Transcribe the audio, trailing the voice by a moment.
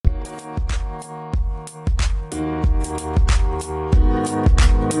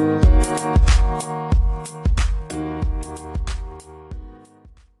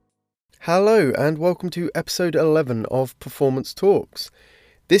Hello and welcome to episode 11 of Performance Talks.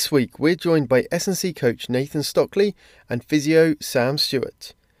 This week we're joined by S&C coach Nathan Stockley and physio Sam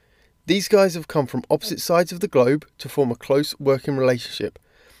Stewart. These guys have come from opposite sides of the globe to form a close working relationship,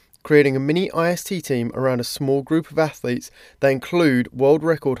 creating a mini IST team around a small group of athletes that include world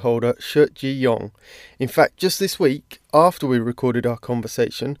record holder Shert Ji Yong. In fact, just this week, after we recorded our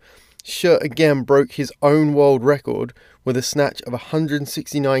conversation, Shert again broke his own world record with a snatch of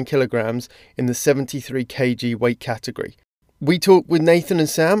 169 kilograms in the 73 kg weight category. We talked with Nathan and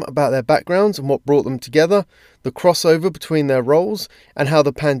Sam about their backgrounds and what brought them together, the crossover between their roles, and how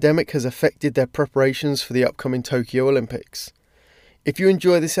the pandemic has affected their preparations for the upcoming Tokyo Olympics. If you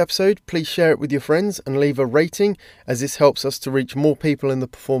enjoy this episode, please share it with your friends and leave a rating, as this helps us to reach more people in the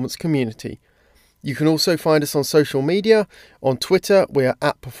performance community. You can also find us on social media. On Twitter, we are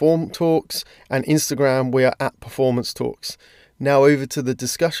at Perform Talks, and Instagram, we are at Performance Talks. Now over to the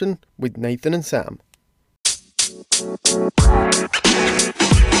discussion with Nathan and Sam.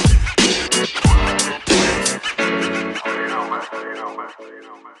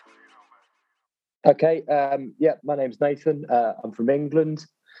 Okay, my name's Nathan. I'm from England.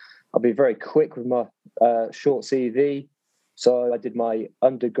 I'll be very quick with my short CV. So I did my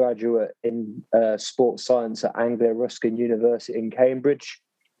undergraduate in sports science at Anglia Ruskin University in Cambridge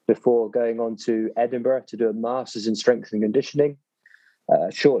before going on to Edinburgh to do a master's in strength and conditioning.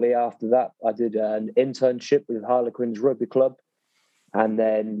 Shortly after that, I did an internship with Harlequins Rugby Club. And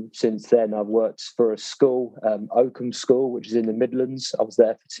then since then, I've worked for a school, Oakham School, which is in the Midlands. I was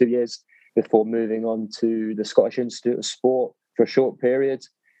there for 2 years before moving on to the Scottish Institute of Sport for a short period.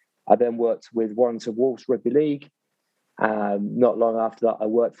 I then worked with Warrington Wolves Rugby League. Not long after that, I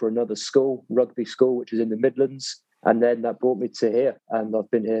worked for another school, rugby school, which is in the Midlands. And then that brought me to here. And I've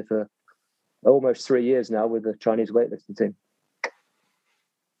been here for almost 3 years now with the Chinese weightlifting team.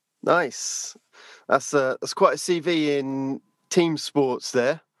 Nice. That's quite a CV in team sports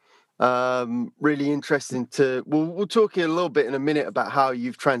there. Really interesting we'll talk a little bit in a minute about how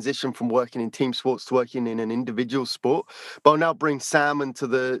you've transitioned from working in team sports to working in an individual sport. But I'll now bring Sam into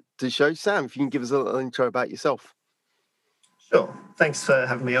the show. Sam, if you can give us a little intro about yourself. Sure. Thanks for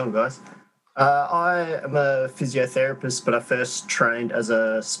having me on, guys. I am a physiotherapist, but I first trained as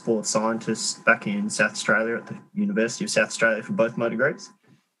a sports scientist back in South Australia at the University of South Australia for both my degrees.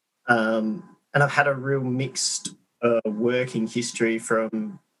 And I've had a real mixed working history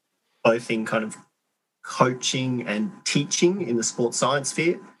from both in kind of coaching and teaching in the sports science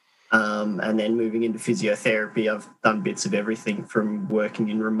sphere, and then moving into physiotherapy. I've done bits of everything from working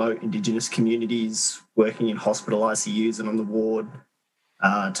in remote Indigenous communities, working in hospital ICUs and on the ward,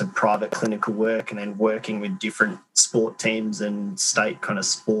 to private clinical work, and then working with different sport teams and state kind of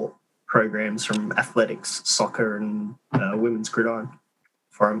sport programs from athletics, soccer and women's gridiron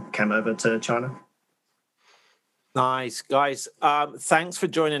before I came over to China. Nice, guys. Thanks for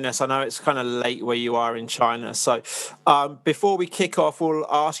joining us. I know it's kind of late where you are in China. So before we kick off, we'll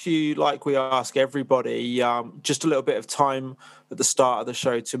ask you, like we ask everybody, just a little bit of time at the start of the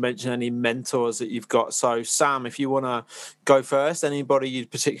show to mention any mentors that you've got. So, Sam, if you want to go first, anybody you'd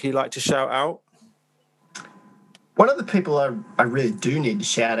particularly like to shout out? One of the people I really do need to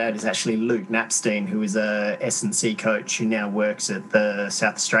shout out is actually Luke Napstein, who is a S&C coach who now works at the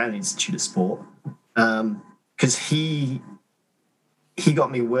South Australian Institute of Sport. Because he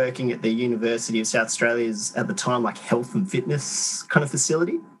got me working at the University of South Australia's, at the time, like health and fitness kind of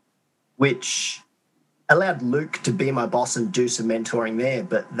facility, which allowed Luke to be my boss and do some mentoring there.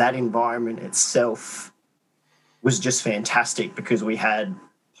 But that environment itself was just fantastic because we had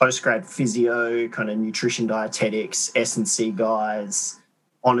postgrad physio, kind of nutrition dietetics, S&C guys,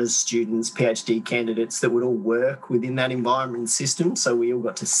 honours students, PhD candidates that would all work within that environment system. So we all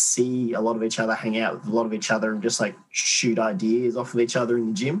got to see a lot of each other, hang out with a lot of each other and just like shoot ideas off of each other in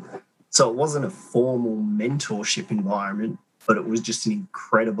the gym. So it wasn't a formal mentorship environment, but it was just an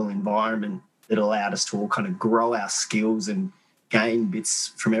incredible environment that allowed us to all kind of grow our skills and gain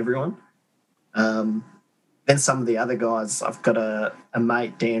bits from everyone. Then some of the other guys, I've got a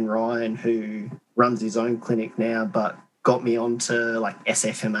mate, Dan Ryan, who runs his own clinic now, but got me onto like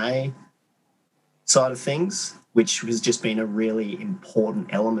SFMA side of things, which has just been a really important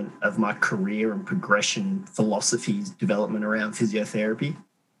element of my career and progression philosophy development around physiotherapy.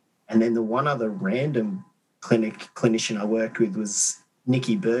 And then the one other random clinician I worked with was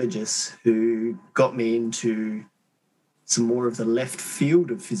Nikki Burgess, who got me into some more of the left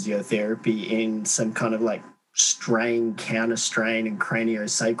field of physiotherapy in some kind of like strain, counter strain and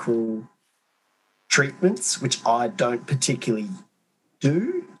craniosacral treatments, which I don't particularly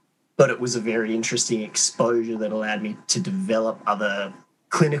do, but it was a very interesting exposure that allowed me to develop other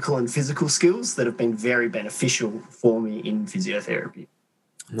clinical and physical skills that have been very beneficial for me in physiotherapy.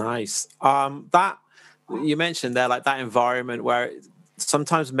 Nice. That you mentioned there, like that environment where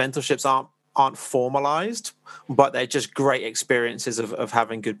sometimes mentorships aren't formalized, but they're just great experiences of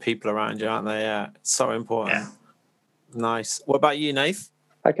having good people around you, aren't they? Yeah, it's so important. Yeah. Nice. What about you, Nath?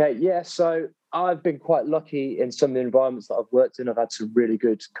 Okay, yeah. So I've been quite lucky in some of the environments that I've worked in. I've had some really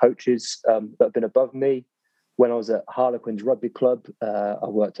good coaches that have been above me. When I was at Harlequins Rugby Club, I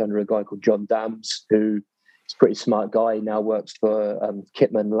worked under a guy called John Dams, who is a pretty smart guy. He now works for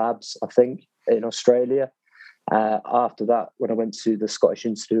Kitman Labs, I think, in Australia. After that, when I went to the Scottish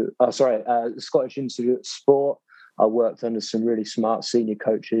Institute of Sport, I worked under some really smart senior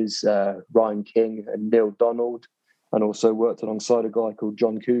coaches, Ryan King and Neil Donald, and also worked alongside a guy called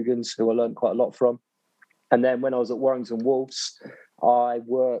John Cougans, who I learned quite a lot from. And then when I was at Warrington Wolves, I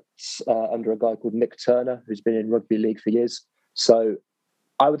worked under a guy called Nick Turner, who's been in rugby league for years. So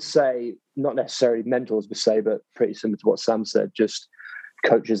I would say not necessarily mentors per se, but pretty similar to what Sam said, just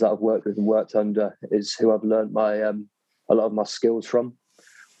coaches that I've worked with and worked under is who I've learned a lot of my skills from.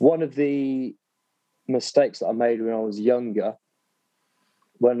 One of the mistakes that I made when I was younger,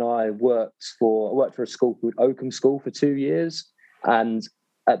 when I worked for a school called Oakham School for 2 years, and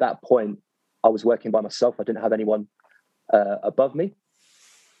at that point I was working by myself. I didn't have anyone above me,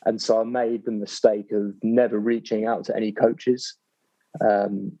 and so I made the mistake of never reaching out to any coaches,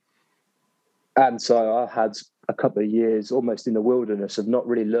 and so I had a couple of years almost in the wilderness of not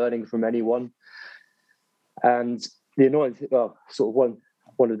really learning from anyone. And the annoying thing,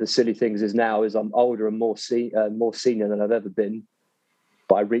 one of the silly things is now is I'm older and more senior than I've ever been,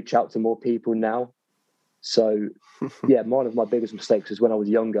 but I reach out to more people now. So yeah, one of my biggest mistakes was when I was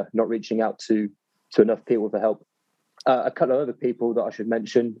younger, not reaching out to enough people for help. A couple of other people that I should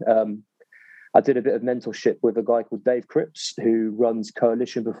mention. I did a bit of mentorship with a guy called Dave Cripps, who runs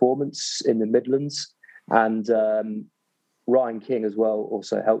Coalition Performance in the Midlands. And Ryan King as well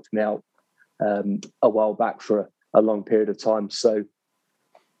also helped me out a while back for a long period of time. So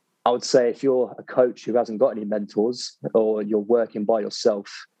I would say if you're a coach who hasn't got any mentors or you're working by yourself,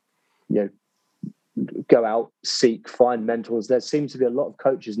 go out, seek, find mentors. There seems to be a lot of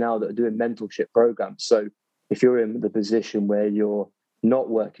coaches now that are doing mentorship programs. So if you're in the position where you're not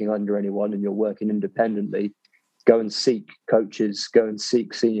working under anyone and you're working independently, go and seek coaches, go and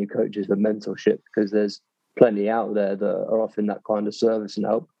seek senior coaches for mentorship, because there's plenty out there that are offering that kind of service and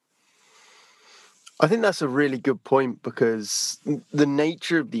help. I think that's a really good point, because the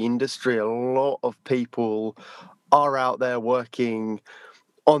nature of the industry, a lot of people are out there working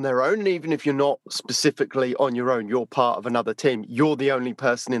on their own. And even if you're not specifically on your own, you're part of another team, you're the only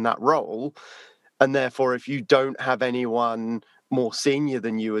person in that role. And therefore, if you don't have anyone more senior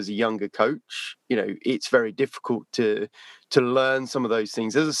than you as a younger coach, it's very difficult to learn some of those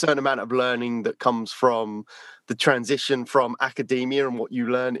things. There's a certain amount of learning that comes from the transition from academia and what you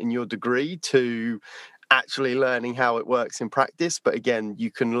learn in your degree to actually learning how it works in practice. But again,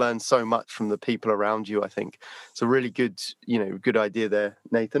 you can learn so much from the people around you. I think it's a really good idea there,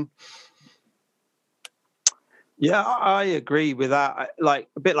 Nathan. Yeah, I agree with that. Like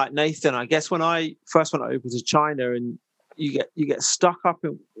a bit like Nathan, I guess when I first went over to China, and you get stuck up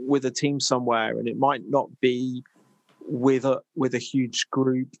with a team somewhere, and it might not be with a huge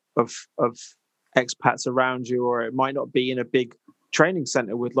group of expats around you, or it might not be in a big training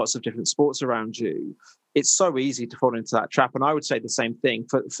center with lots of different sports around you. It's so easy to fall into that trap. And I would say the same thing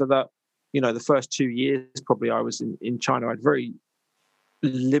for the first 2 years. Probably I was in China. I had very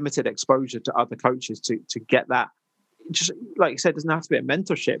limited exposure to other coaches to get that. Just like you said, it doesn't have to be a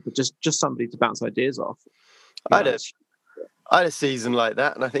mentorship, but just somebody to bounce ideas off. I had a season like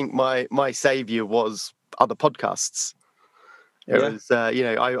that, and I think my savior was other podcasts. It was,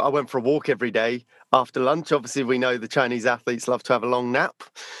 I went for a walk every day after lunch. Obviously, we know the Chinese athletes love to have a long nap.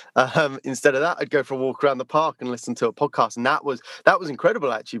 Instead of that, I'd go for a walk around the park and listen to a podcast, and that was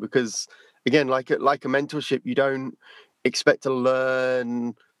incredible actually, because again, like a mentorship, you don't expect to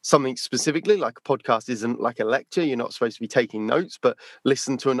learn something specifically. Like a podcast isn't like a lecture. You're not supposed to be taking notes, but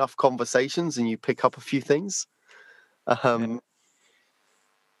listen to enough conversations and you pick up a few things.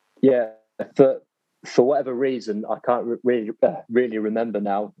 For whatever reason, I can't really remember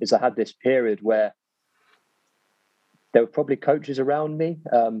now, is I had this period where there were probably coaches around me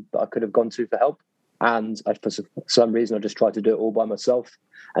that I could have gone to for help. And for some reason, I just tried to do it all by myself.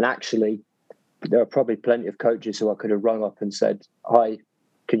 And actually, there are probably plenty of coaches who I could have rung up and said, "Hi,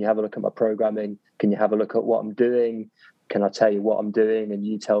 can you have a look at my programming? Can you have a look at what I'm doing? Can I tell you what I'm doing? And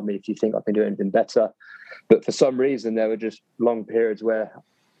you tell me if you think I can do anything better." But for some reason, there were just long periods where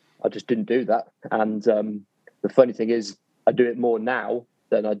I just didn't do that. And the funny thing is, I do it more now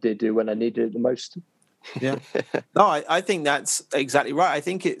than I did do when I needed it the most. Yeah. No, I think that's exactly right. I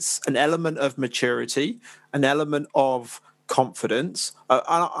think it's an element of maturity, an element of confidence. And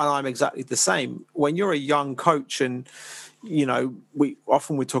I'm exactly the same. When you're a young coach, and we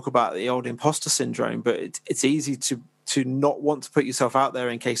talk about the old imposter syndrome, but it's easy to not want to put yourself out there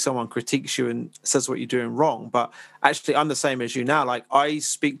in case someone critiques you and says what you're doing wrong. But actually, I'm the same as you now. Like, I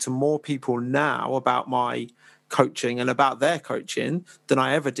speak to more people now about my coaching and about their coaching than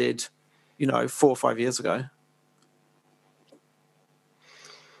I ever did 4 or 5 years ago.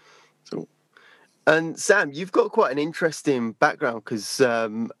 So, and Sam, you've got quite an interesting background because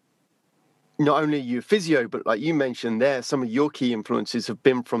not only are you a physio, but like you mentioned there, some of your key influences have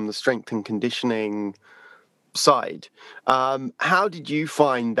been from the strength and conditioning side. How did you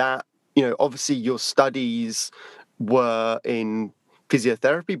find that? Obviously your studies were in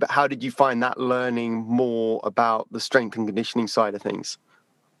physiotherapy, but how did you find that learning more about the strength and conditioning side of things?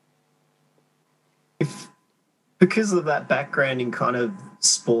 Because of that background in kind of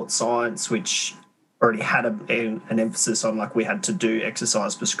sports science, which already had an emphasis on, like, we had to do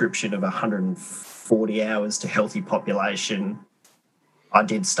exercise prescription of 140 hours to healthy population, I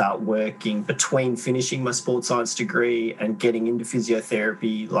did start working between finishing my sports science degree and getting into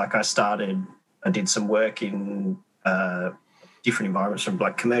physiotherapy. Like, I did some work in different environments, from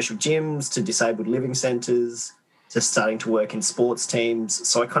like commercial gyms to disabled living centres to starting to work in sports teams.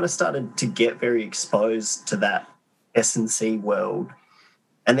 So I kind of started to get very exposed to that S&C world.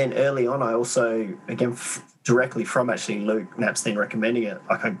 And then early on, I also, again, directly from actually Luke Napstein recommending it,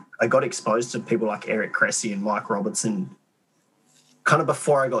 like I got exposed to people like Eric Cressy and Mike Robertson kind of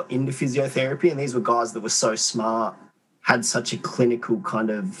before I got into physiotherapy. And these were guys that were so smart, had such a clinical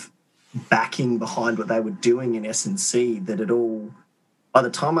kind of backing behind what they were doing in S&C that it all, by the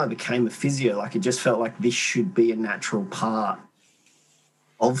time I became a physio, like, it just felt like this should be a natural part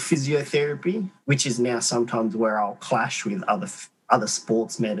of physiotherapy, which is now sometimes where I'll clash with other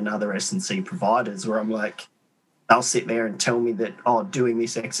sports med and other S&C providers, where I'm like, they'll sit there and tell me that, doing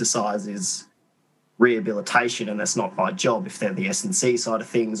this exercise is rehabilitation and that's not my job if they're the S&C side of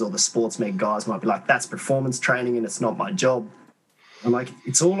things, or the sports med guys might be like, that's performance training and it's not my job. I'm like,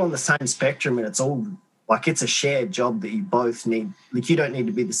 it's all on the same spectrum, and it's all like, it's a shared job that you both need. Like, you don't need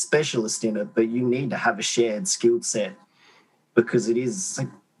to be the specialist in it, but you need to have a shared skill set, because it is like,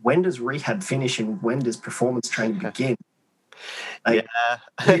 when does rehab finish and when does performance training begin? Like,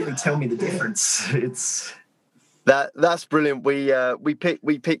 really tell me the difference. It's that's brilliant. We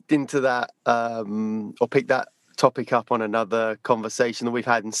picked into that or picked that topic up on another conversation that we've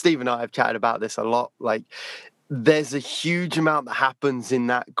had, and Steve and I have chatted about this a lot. Like, there's a huge amount that happens in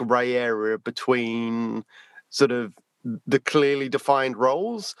that grey area between sort of the clearly defined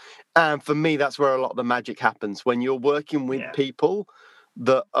roles. And for me, that's where a lot of the magic happens. When you're working with people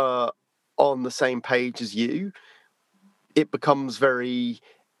that are on the same page as you, it becomes very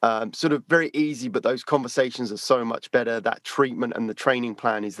sort of very easy, but those conversations are so much better. That treatment and the training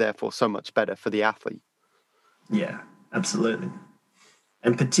plan is therefore so much better for the athlete. Yeah, absolutely.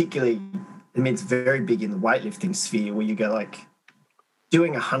 And particularly, I mean, it's very big in the weightlifting sphere, where you go, like,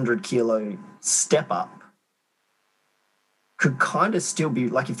 doing 100 kilo step up could kind of still be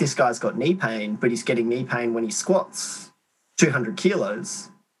like, if this guy's got knee pain, but he's getting knee pain when he squats 200 kilos,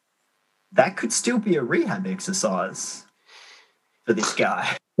 that could still be a rehab exercise for this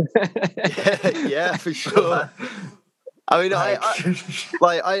guy. Yeah, for sure. I mean,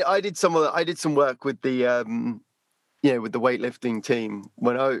 I did some work with the with the weightlifting team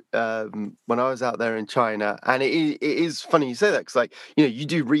when I was out there in China, and it is funny you say that, because, like, you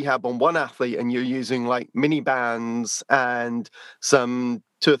do rehab on one athlete and you're using like mini bands and some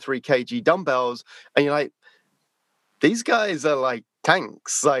 2 or 3 kg dumbbells, and you're like, these guys are like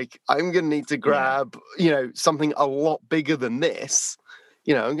tanks. Like, I'm gonna need to grab something a lot bigger than this.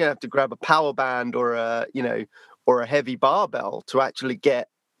 I'm gonna have to grab a power band or a heavy barbell to actually get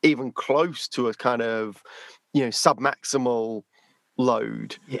even close to a kind of submaximal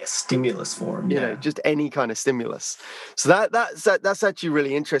load. Stimulus for him. Just any kind of stimulus. So that's actually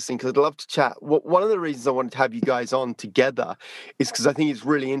really interesting, because I'd love to chat. One of the reasons I wanted to have you guys on together is because I think it's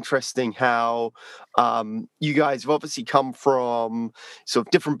really interesting how you guys have obviously come from sort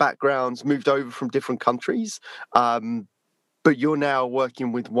of different backgrounds, moved over from different countries, but you're now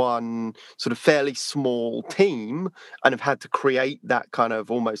working with one sort of fairly small team and have had to create that kind of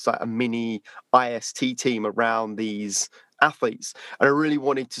almost like a mini IST team around these athletes. And I really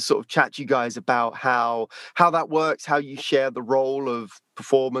wanted to sort of chat to you guys about how that works, how you share the role of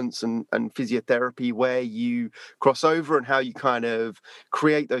performance and physiotherapy, where you cross over, and how you kind of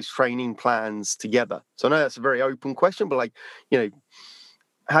create those training plans together. So I know that's a very open question, but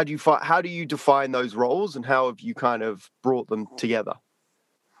how do you define those roles, and how have you kind of brought them together?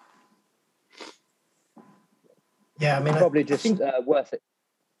 Yeah, I mean, probably just worth it.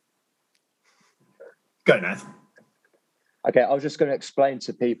 Go, Nathan. Okay, I was just going to explain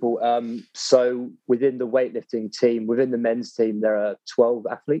to people. So within the weightlifting team, within the men's team, there are 12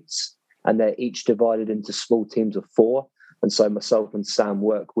 athletes, and they're each divided into small teams of 4. And so myself and Sam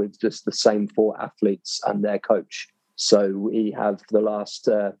work with just the same 4 athletes and their coach. So we have for the last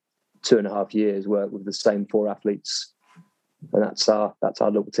 2.5 years worked with the same 4 athletes, and that's our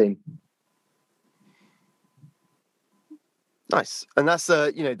little team. Nice. And that's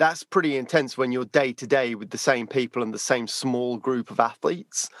that's pretty intense when you're day to day with the same people and the same small group of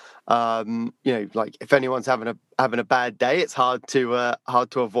athletes. Like if anyone's having a bad day, it's hard to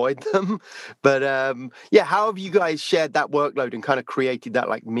avoid them. But how have you guys shared that workload and kind of created that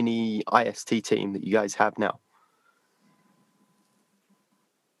like mini IST team that you guys have now?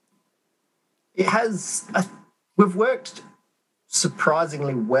 It has. We've worked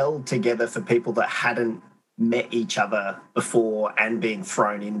surprisingly well together for people that hadn't met each other before and being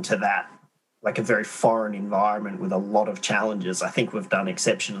thrown into that, like a very foreign environment with a lot of challenges. I think we've done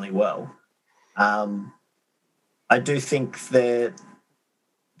exceptionally well. I do think that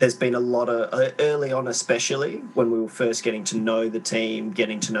there's been a lot of, early on especially, when we were first getting to know the team,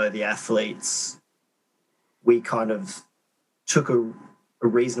 getting to know the athletes, we kind of took a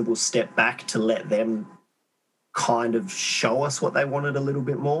reasonable step back to let them kind of show us what they wanted a little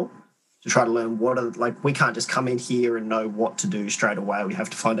bit more, to try to learn we can't just come in here and know what to do straight away. We have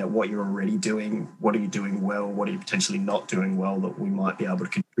to find out what you're already doing, what are you doing well, what are you potentially not doing well that we might be able to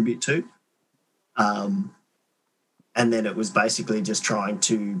contribute to. And then it was basically just trying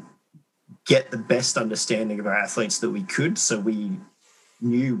to get the best understanding of our athletes that we could, so we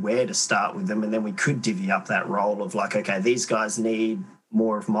knew where to start with them, and then we could divvy up that role of like, okay, these guys need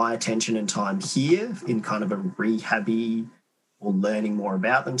more of my attention and time here in kind of a rehabby or learning more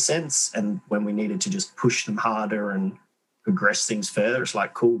about them sense. And when we needed to just push them harder and progress things further, it's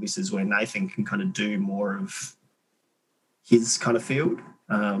like, cool, this is where Nathan can kind of do more of his kind of field.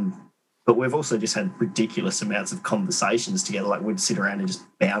 But we've also just had ridiculous amounts of conversations together. Like we'd sit around and just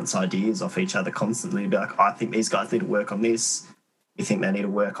bounce ideas off each other constantly. Be like, I think these guys need to work on this. You think they need to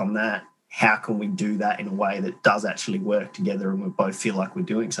work on that. How can we do that in a way that does actually work together and we both feel like we're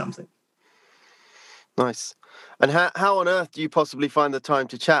doing something? Nice. And how on earth do you possibly find the time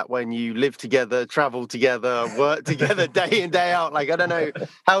to chat when you live together, travel together, work together day in, day out? Like, I don't know,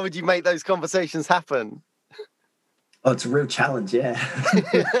 how would you make those conversations happen? Oh, it's a real challenge, yeah.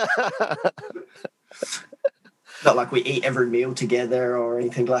 Not like we eat every meal together or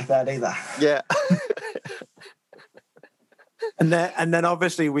anything like that either. Yeah. And then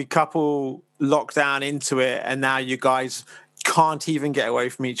obviously we couple lockdown into it, and now you guys can't even get away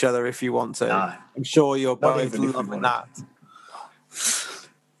from each other if you want to. No. I'm sure you're both loving that.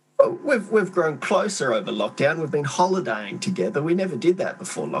 Well, we've grown closer over lockdown. We've been holidaying together. We never did that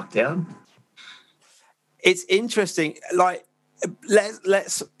before lockdown. It's interesting. Like,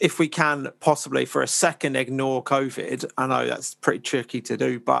 let's if we can possibly for a second ignore COVID. I know that's pretty tricky to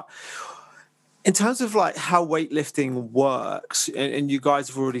do, but in terms of like how weightlifting works, and you guys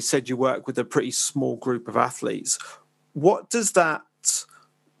have already said you work with a pretty small group of athletes, what does that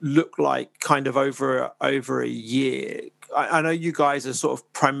look like kind of over a year? I know you guys are sort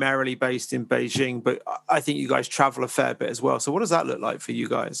of primarily based in Beijing, but I think you guys travel a fair bit as well. So what does that look like for you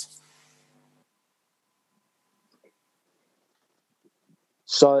guys?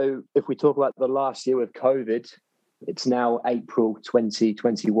 So if we talk about the last year with COVID, it's now April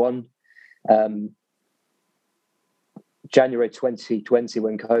 2021. January 2020,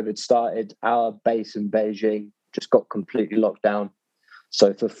 when COVID started, our base in Beijing just got completely locked down.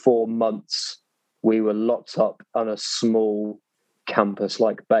 So for 4 months, we were locked up on a small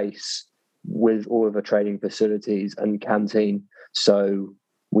campus-like base with all of the training facilities and canteen. So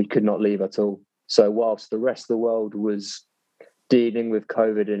we could not leave at all. So whilst the rest of the world was dealing with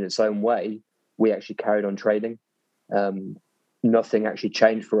COVID in its own way, we actually carried on training. Nothing actually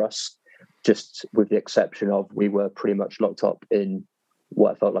changed for us, just with the exception of we were pretty much locked up in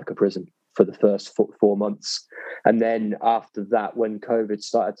what felt like a prison for the first 4 months. And then after that, when COVID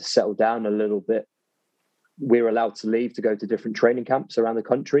started to settle down a little bit, we were allowed to leave to go to different training camps around the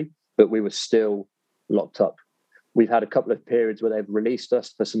country, but we were still locked up. We've had a couple of periods where they've released us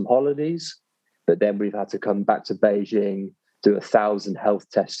for some holidays, but then we've had to come back to Beijing, do 1,000 health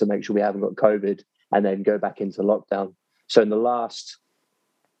tests to make sure we haven't got COVID, and then go back into lockdown. So in the last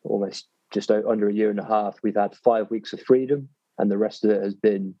almost just under a year and a half, we've had 5 weeks of freedom, and the rest of it has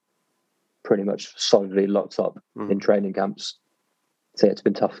been pretty much solidly locked up in training camps. So it's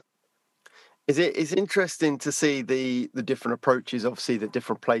been tough. It's interesting to see the different approaches, obviously, that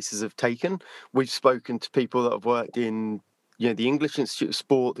different places have taken. We've spoken to people that have worked in, the English Institute of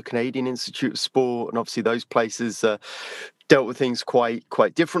Sport, the Canadian Institute of Sport, and obviously those places dealt with things quite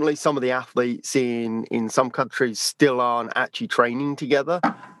differently. Some of the athletes in some countries still aren't actually training together.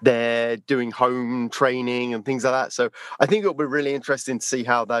 They're doing home training and things like that. So I think it'll be really interesting to see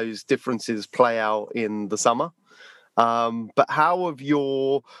how those differences play out in the summer. But how have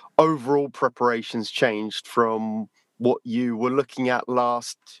your overall preparations changed from what you were looking at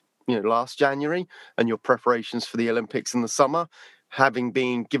last January, and your preparations for the Olympics in the summer, having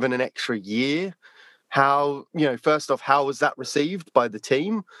been given an extra year? How, first off, how was that received by the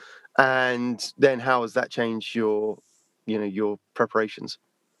team? And then how has that changed your preparations?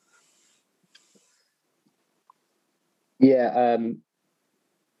 Yeah,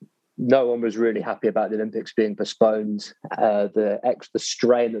 no one was really happy about the Olympics being postponed. The extra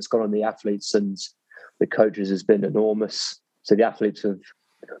strain that's gone on the athletes and the coaches has been enormous. So the athletes have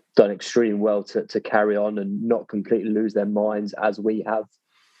done extremely well to carry on and not completely lose their minds as we have.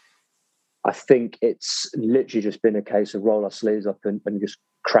 I think it's literally just been a case of roll our sleeves up and just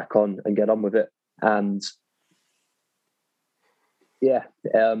crack on and get on with it. And I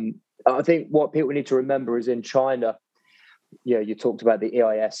think what people need to remember is in China, you talked about the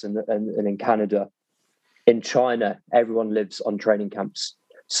EIS and in Canada. In China, everyone lives on training camps.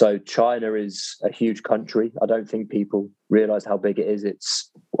 So China is a huge country. I don't think people realize how big it is.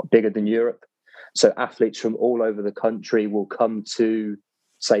 It's bigger than Europe. So athletes from all over the country will come to,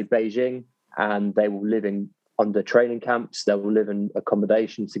 say, Beijing, and they will live under training camps. They will live in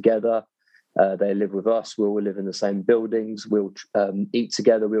accommodation together. They live with us. We will live in the same buildings. We'll eat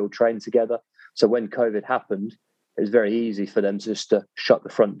together. We'll train together. So when COVID happened, it was very easy for them just to shut the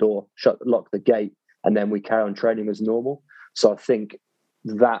front door, lock the gate, and then we carry on training as normal. So I think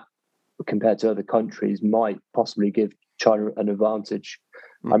that, compared to other countries, might possibly give China an advantage.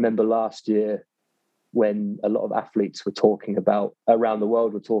 I remember last year when a lot of athletes were talking about, around the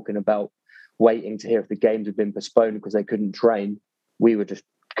world, were talking about waiting to hear if the games had been postponed because they couldn't train. We were just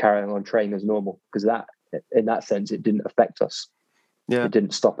carrying on training as normal because that, in that sense, it didn't affect us. Yeah. It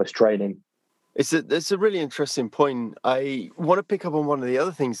didn't stop us training. It's a really interesting point. I want to pick up on one of the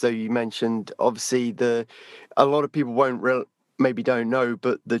other things, though, you mentioned. Obviously, a lot of people maybe don't know,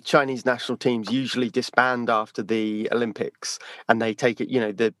 but the Chinese national teams usually disband after the Olympics, and they take it.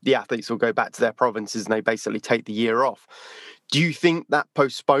 The athletes will go back to their provinces, and they basically take the year off. Do you think that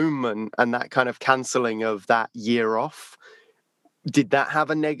postponement and that kind of cancelling of that year off, did that have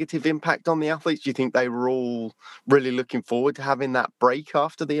a negative impact on the athletes? Do you think they were all really looking forward to having that break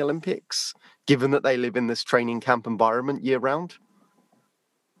after the Olympics, given that they live in this training camp environment year round?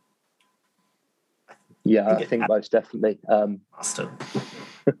 Yeah, I think most definitely. Must have.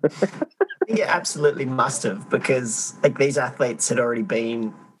 I think it absolutely must have, because these athletes had already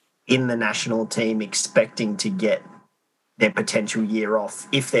been in the national team expecting to get their potential year off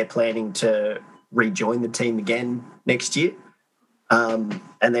if they're planning to rejoin the team again next year. And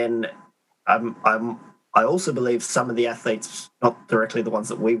then I also believe some of the athletes, not directly the ones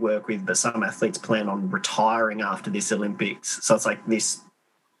that we work with, but some athletes plan on retiring after this Olympics. So it's like this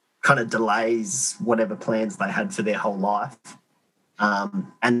kind of delays whatever plans they had for their whole life.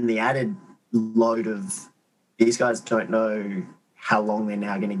 And the added load of these guys don't know how long they're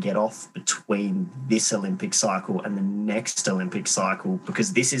now going to get off between this Olympic cycle and the next Olympic cycle,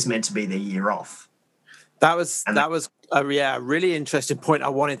 because this is meant to be their year off. That was a really interesting point I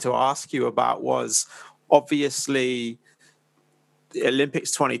wanted to ask you about. Was obviously the Olympics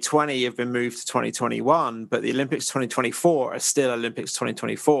 2020 have been moved to 2021, but the Olympics 2024 are still Olympics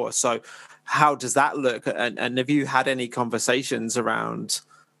 2024. So how does that look? And have you had any conversations around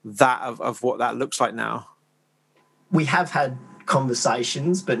that of what that looks like now? We have had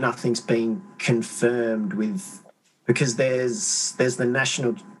conversations, but nothing's been confirmed because there's the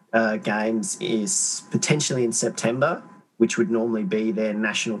national games is potentially in September, which would normally be their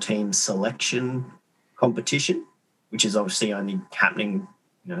national team selection competition, which is obviously only happening,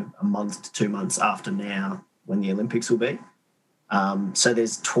 a month to 2 months after now when the Olympics will be. So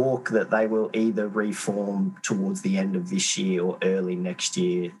there's talk that they will either reform towards the end of this year or early next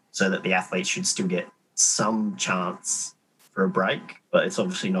year, so that the athletes should still get some chance for a break, but it's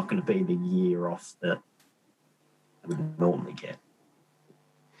obviously not going to be the year off that we normally get.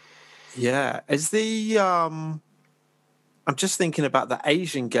 Yeah. I'm just thinking about the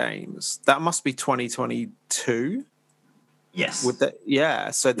Asian Games. That must be 2022. Yes. So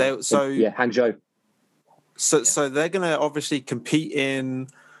Hangzhou. So they're going to obviously compete in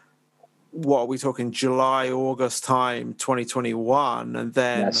what are we talking, July, August time, 2021, and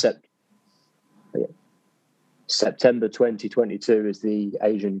then September 2022 is the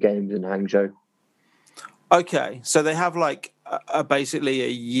Asian Games in Hangzhou. Okay, so they have like basically a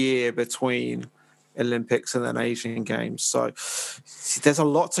year between Olympics and then Asian Games. So there's a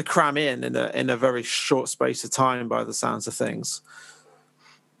lot to cram in a very short space of time, by the sounds of things.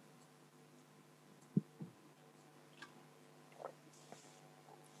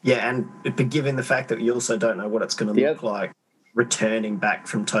 Yeah, and given the fact that you also don't know what it's going to look like returning back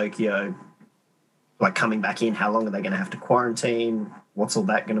from Tokyo, like coming back in, how long are they going to have to quarantine? What's all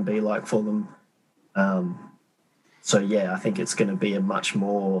that going to be like for them? So, yeah, I think it's going to be a much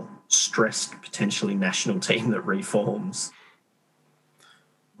more stressed, potentially national team that reforms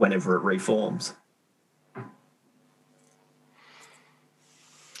whenever it reforms.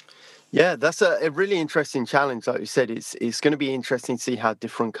 Yeah, that's a really interesting challenge. Like you said, it's going to be interesting to see how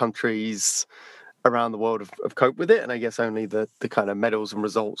different countries around the world have coped with it. And I guess only the kind of medals and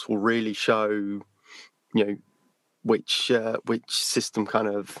results will really show, which system kind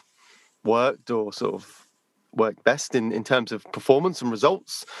of worked or sort of worked best in terms of performance and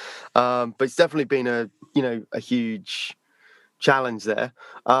results. But it's definitely been a huge challenge there.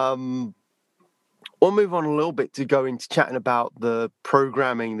 We'll move on a little bit to go into chatting about the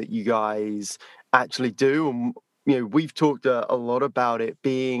programming that you guys actually do. And, we've talked a lot about it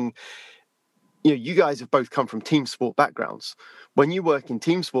being, you guys have both come from team sport backgrounds. When you work in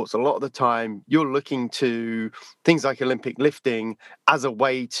team sports, a lot of the time you're looking to things like Olympic lifting as a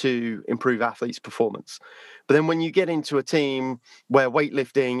way to improve athletes' performance. But then when you get into a team where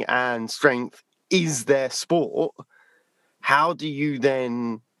weightlifting and strength is their sport, how do you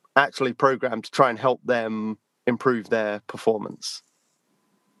then actually program to try and help them improve their performance?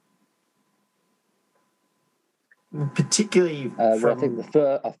 Particularly from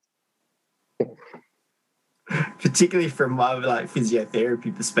my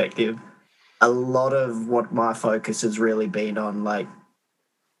physiotherapy perspective, a lot of what my focus has really been on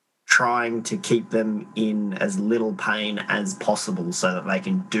trying to keep them in as little pain as possible so that they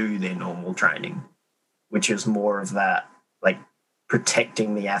can do their normal training, which is more of that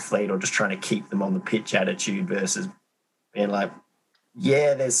protecting the athlete or just trying to keep them on the pitch attitude versus being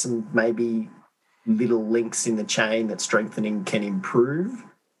there's some maybe little links in the chain that strengthening can improve.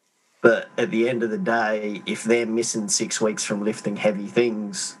 But at the end of the day, if they're missing 6 weeks from lifting heavy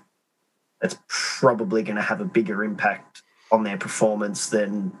things, that's probably going to have a bigger impact on their performance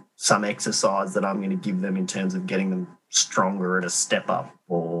than some exercise that I'm going to give them in terms of getting them stronger at a step up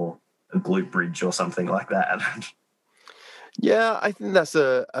or a glute bridge or something like that. Yeah, I think that's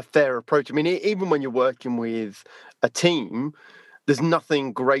a fair approach. I mean, even when you're working with a team, there's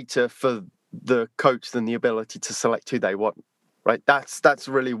nothing greater for the coach than the ability to select who they want, right? That's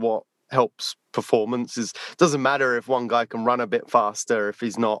really what helps performance. It doesn't matter if one guy can run a bit faster, if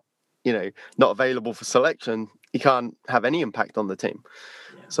he's not available for selection, he can't have any impact on the team.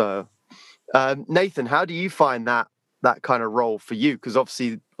 Yeah. So, Nathan, how do you find that kind of role for you? Because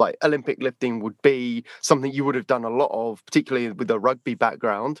obviously Olympic lifting would be something you would have done a lot of, particularly with a rugby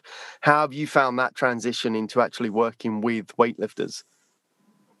background. How have you found that transition into actually working with weightlifters?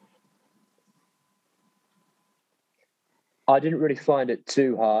 I didn't really find it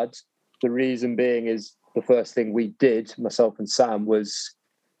too hard. The reason being is the first thing we did, myself and Sam, was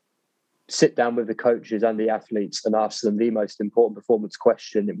sit down with the coaches and the athletes and ask them the most important performance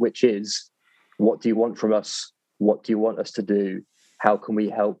question, which is, what do you want from us? What do you want us to do? How can we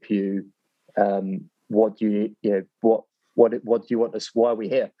help you? What do you want us? Why are we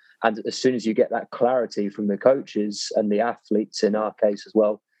here? And as soon as you get that clarity from the coaches and the athletes, in our case as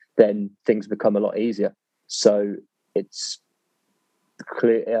well, then things become a lot easier. So it's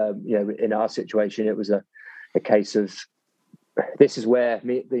clear, in our situation, it was a case of, this is where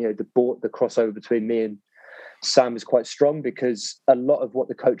the crossover between me and Sam is quite strong, because a lot of what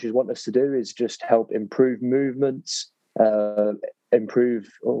the coaches want us to do is just help improve movements,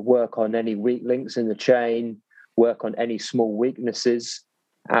 improve or work on any weak links in the chain, work on any small weaknesses.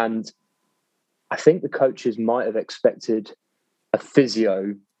 And I think the coaches might have expected a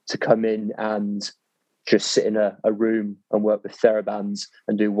physio to come in and just sit in a room and work with TheraBands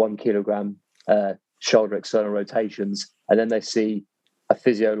and do 1 kilogram shoulder external rotations. And then they see a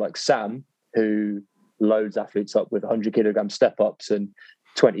physio like Sam, who loads athletes up with 100 kilogram step-ups and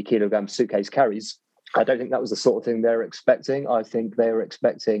 20 kilogram suitcase carries. I don't think that was the sort of thing they're expecting. I think they were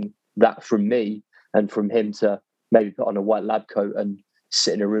expecting that from me and from him to maybe put on a white lab coat and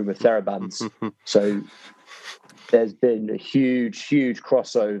sit in a room with TheraBands. So there's been a huge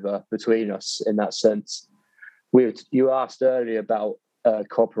crossover between us in that sense. You asked earlier about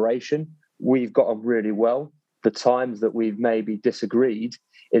cooperation. we've got on really well. The times that we've maybe disagreed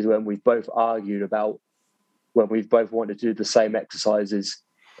is when we've both argued about when we've both wanted to do the same exercises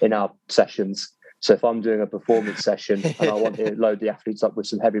in our sessions. So if I'm doing a performance session and I want to load the athletes up with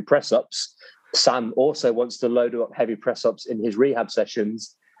some heavy press-ups, Sam also wants to load up heavy press-ups in his rehab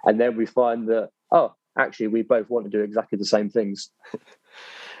sessions. And then we find that, actually, we both want to do exactly the same things.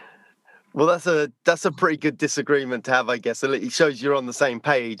 Well, that's a pretty good disagreement to have, I guess. It shows you're on the same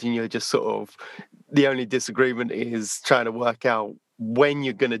page, and you're just sort of, the only disagreement is trying to work out when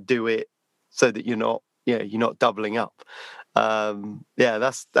you're going to do it so that you're not doubling up.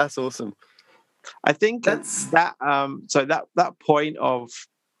 That's awesome. I think that point of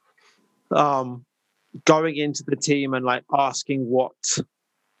going into the team and like asking what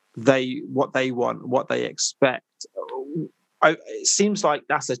they want, what they expect. It seems like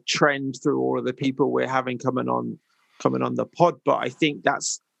that's a trend through all of the people we're having coming on the pod, but I think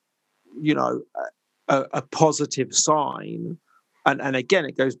that's a positive sign, and again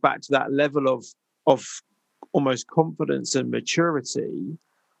it goes back to that level of almost confidence and maturity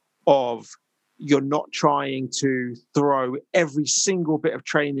of you're not trying to throw every single bit of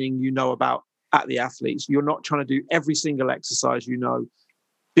training about at the athletes. You're not trying to do every single exercise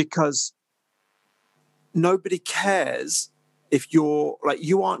because nobody cares if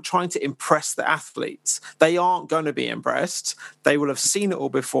you aren't trying to impress the athletes. They aren't going to be impressed. They will have seen it all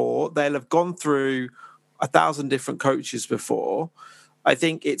before. They'll have gone through 1,000 different coaches before. I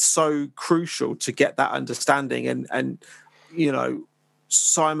think it's so crucial to get that understanding. And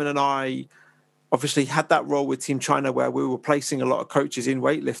Simon and I obviously had that role with Team China where we were placing a lot of coaches in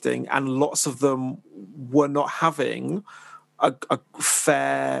weightlifting, and lots of them were not having a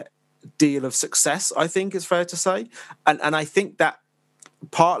fair deal of success, I think it's fair to say. And I think that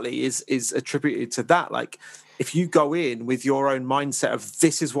partly is attributed to that. Like, if you go in with your own mindset of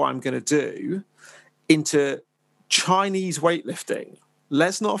this is what I'm going to do into Chinese weightlifting,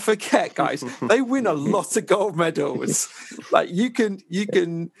 let's not forget, guys, they win a lot of gold medals. Like, you can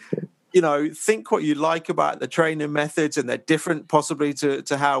think what you like about the training methods, and they're different possibly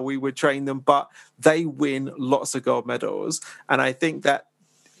to how we would train them, but they win lots of gold medals. And I think that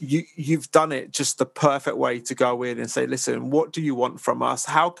you've done it just the perfect way to go in and say, listen, what do you want from us?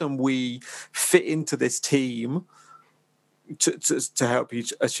 How can we fit into this team to help you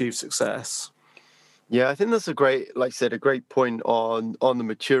achieve success? Yeah, I think that's a great point on the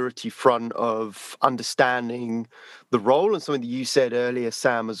maturity front of understanding the role, and something that you said earlier,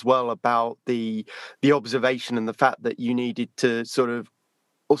 Sam, as well, about the observation and the fact that you needed to sort of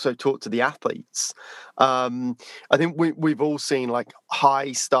also talk to the athletes. I think we've all seen like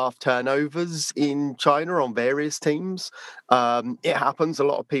high staff turnovers in China on various teams. It happens. A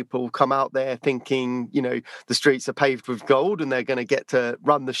lot of people come out there thinking, the streets are paved with gold and they're going to get to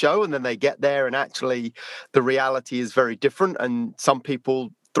run the show. And then they get there and actually the reality is very different. And some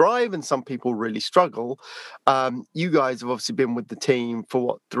people thrive and some people really struggle. You guys have obviously been with the team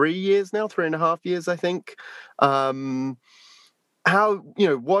for 3 years now, 3.5 years, I think.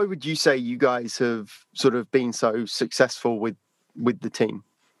 Why would you say you guys have sort of been so successful with the team?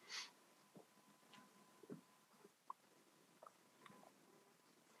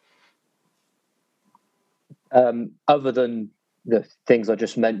 Other than the things I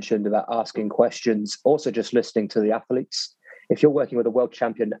just mentioned about asking questions, also just listening to the athletes. If you're working with a world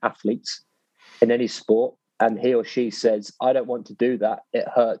champion athlete in any sport and he or she says, I don't want to do that, it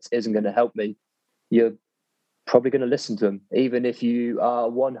hurts, isn't going to help me, you're probably going to listen to them, even if you are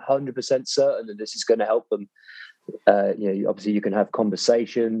 100% certain that this is going to help them. Obviously you can have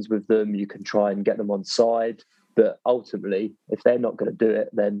conversations with them, you can try and get them on side, but ultimately, if they're not going to do it,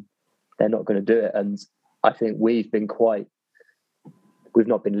 then they're not going to do it. And I think we've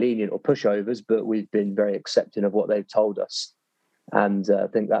not been lenient or pushovers, but we've been very accepting of what they've told us. And I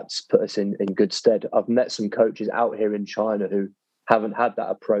think that's put us in good stead. I've met some coaches out here in China who haven't had that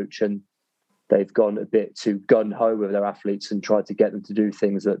approach, and they've gone a bit too gun-ho with their athletes and tried to get them to do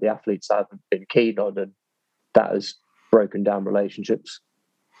things that the athletes haven't been keen on, and that has broken down relationships.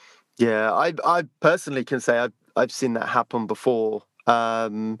 Yeah, I personally can say I've seen that happen before.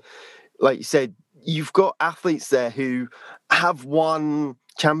 Like you said, you've got athletes there who have won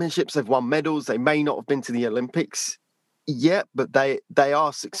championships, they've won medals, they may not have been to the Olympics yet, but they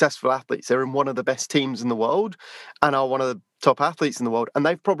are successful athletes. They're in one of the best teams in the world and are one of the top athletes in the world, and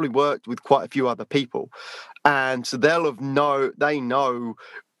they've probably worked with quite a few other people, and so they know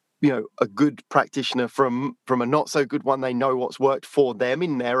a good practitioner from a not so good one. They know what's worked for them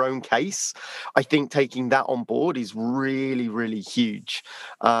in their own case. I think taking that on board is really, really huge.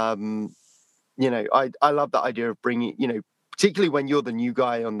 I love that idea of bringing, particularly when you're the new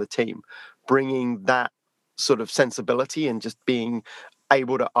guy on the team, bringing that sort of sensibility and just being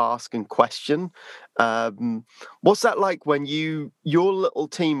able to ask and question. What's that like when your little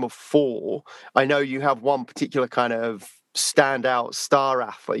team of 4, I know you have one particular kind of standout star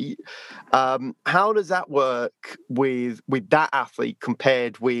athlete. How does that work with that athlete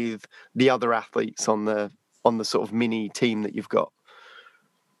compared with the other athletes on the sort of mini team that you've got?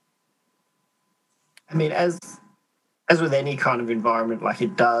 I mean, as with any kind of environment, like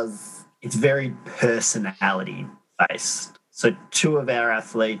it's very personality based. So 2 of our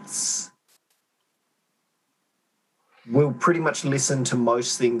athletes will pretty much listen to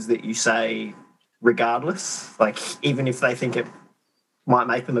most things that you say regardless. Like, even if they think it might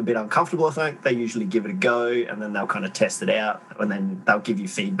make them a bit uncomfortable, I think they usually give it a go, and then they'll kind of test it out, and then they'll give you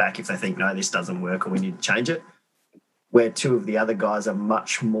feedback if they think, no, this doesn't work or we need to change it. Where 2 of the other guys are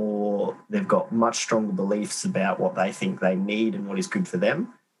they've got much stronger beliefs about what they think they need and what is good for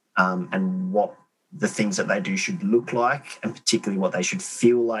them, and what the things that they do should look like, and particularly what they should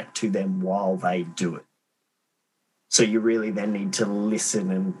feel like to them while they do it. So you really then need to listen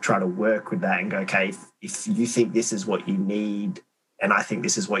and try to work with that and go, okay, if you think this is what you need and I think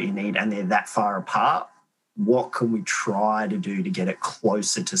this is what you need, and they're that far apart, what can we try to do to get it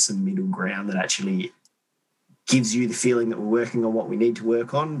closer to some middle ground that actually gives you the feeling that we're working on what we need to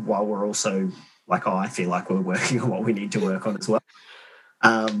work on, while we're also like, I feel like we're working on what we need to work on as well.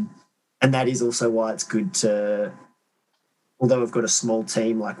 And that is also why it's good to, although we've got a small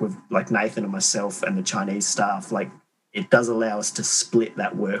team, like Nathan and myself and the Chinese staff, like, it does allow us to split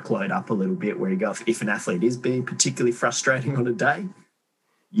that workload up a little bit, where you go, if an athlete is being particularly frustrating on a day,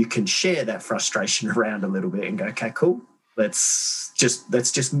 you can share that frustration around a little bit and go, okay, cool, let's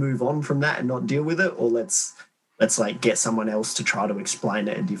just move on from that and not deal with it, or let's like get someone else to try to explain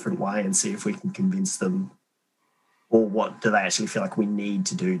it a different way and see if we can convince them, or what do they actually feel like we need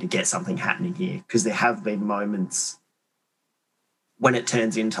to do to get something happening here. Because there have been moments when it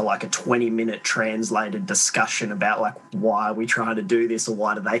turns into like a 20-minute translated discussion about like, why are we trying to do this, or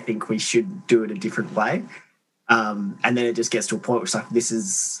why do they think we should do it a different way. And then it just gets to a point where it's like, this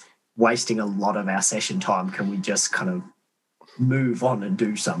is wasting a lot of our session time. Can we just kind of move on and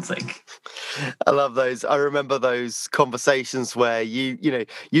do something? I love those. I remember those conversations where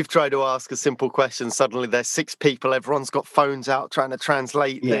you've tried to ask a simple question, suddenly there's 6 people, everyone's got phones out trying to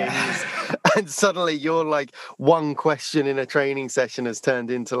translate things, and suddenly you're like, one question in a training session has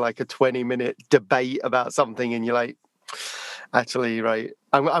turned into like a 20-minute debate about something, and you're like, actually, right,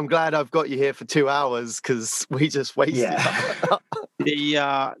 I'm glad I've got you here for 2 hours, because we just wasted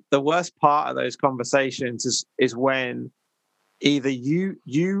The worst part of those conversations is when either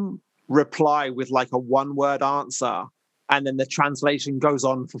you reply with like a 1-word answer, and then the translation goes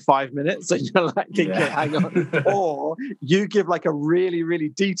on for 5 minutes, and you're like, hang on, or you give like a really, really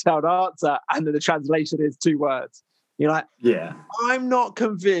detailed answer, and then the translation is 2 words. You're like, I'm not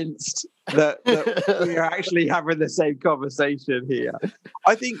convinced that we are actually having the same conversation here.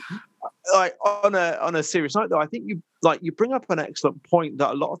 I think, like, on a serious note, though, I think you bring up an excellent point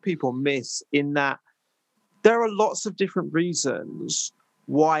that a lot of people miss, in that there are lots of different reasons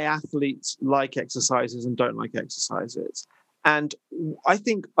why athletes like exercises and don't like exercises. And I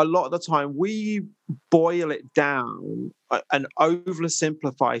think a lot of the time we boil it down and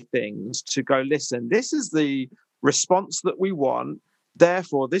oversimplify things to go, listen, this is the response that we want,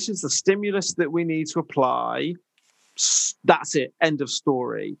 therefore this is the stimulus that we need to apply. That's it, end of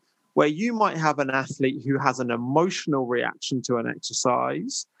story. Where you might have an athlete who has an emotional reaction to an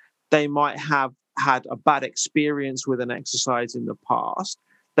exercise, they might have had a bad experience with an exercise in the past,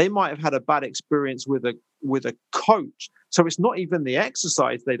 they might have had a bad experience with a coach. So it's not even the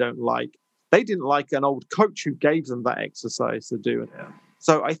exercise they don't like. They didn't like an old coach who gave them that exercise to do it.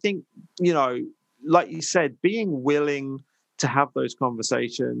 So I think, like you said, being willing to have those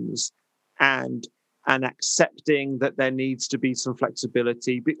conversations and accepting that there needs to be some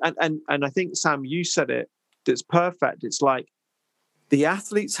flexibility. And I think, Sam, you said it, that's perfect. It's like the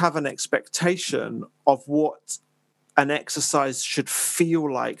athletes have an expectation of what an exercise should feel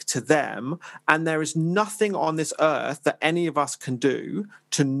like to them, and there is nothing on this earth that any of us can do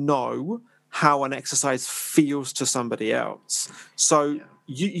to know how an exercise feels to somebody else. So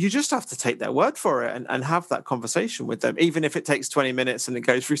you just have to take their word for it and have that conversation with them, even if it takes 20 minutes and it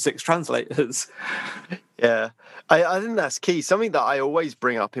goes through 6 translators. Yeah, I think that's key. Something that I always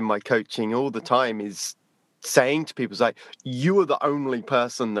bring up in my coaching all the time is saying to people, like, you are the only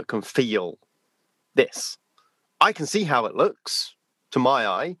person that can feel this. I can see how it looks to my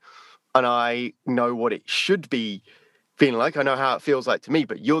eye, and I know what it should be feeling like. I know how it feels like to me,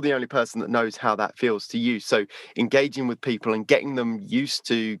 but you're the only person that knows how that feels to you. So engaging with people and getting them used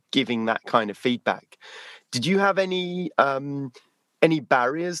to giving that kind of feedback. Did you have any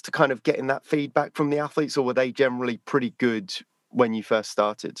barriers to kind of getting that feedback from the athletes, or were they generally pretty good when you first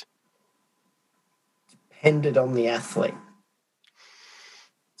started? Depended on the athlete.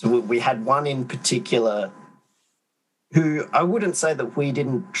 So we had one in particular who I wouldn't say that we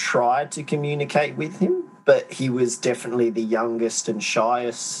didn't try to communicate with him, but he was definitely the youngest and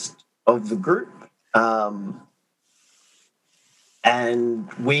shyest of the group. And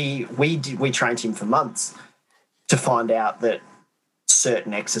we trained him for months to find out that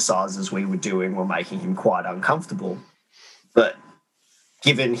certain exercises we were doing were making him quite uncomfortable. But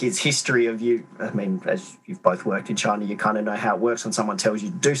given his history of as you've both worked in China, you kind of know how it works. When someone tells you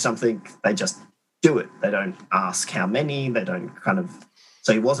to do something, they just do it. They don't ask how many, they don't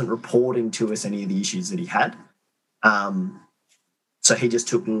so he wasn't reporting to us any of the issues that he had. So he just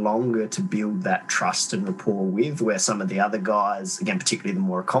took longer to build that trust and rapport with, where some of the other guys, again, particularly the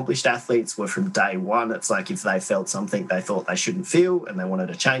more accomplished athletes, were from day one. It's like if they felt something they thought they shouldn't feel and they wanted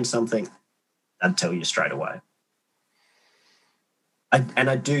to change something, they'd tell you straight away.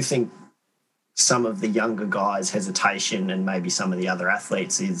 I do think some of the younger guys' hesitation, and maybe some of the other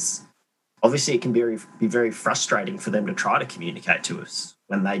athletes, is obviously it can be very frustrating for them to try to communicate to us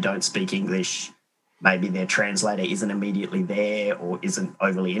when they don't speak English. Maybe their translator isn't immediately there or isn't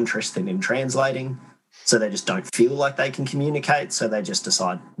overly interested in translating, so they just don't feel like they can communicate, so they just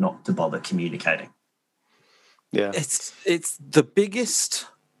decide not to bother communicating. Yeah. It's the biggest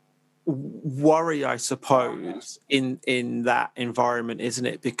worry, I suppose, in that environment, isn't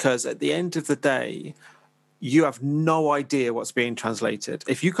it? Because at the end of the day, you have no idea what's being translated.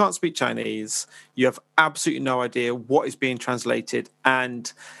 If you can't speak Chinese, you have absolutely no idea what is being translated.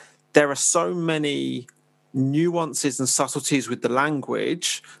 And there are so many nuances and subtleties with the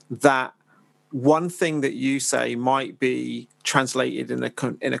language that one thing that you say might be translated in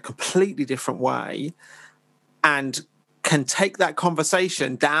a completely different way, and can take that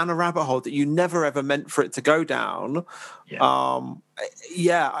conversation down a rabbit hole that you never ever meant for it to go down. I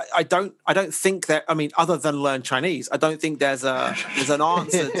don't think that, other than learn Chinese, I don't think there's an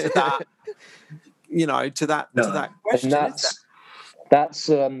answer to that, to that question. And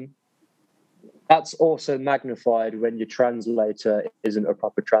that's also magnified when your translator isn't a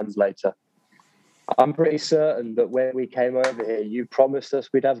proper translator. I'm pretty certain that when we came over here, you promised us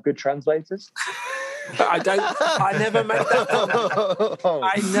we'd have good translators. I never made that promise.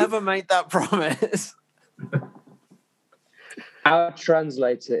 I never made that promise. Our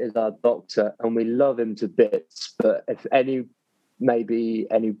translator is our doctor, and we love him to bits. But if maybe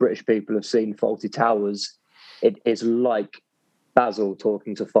any British people have seen Fawlty Towers, it is like Basil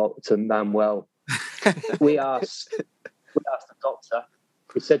talking to Manuel. We asked the doctor.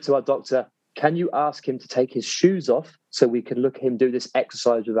 We said to our doctor, "Can you ask him to take his shoes off so we can look at him do this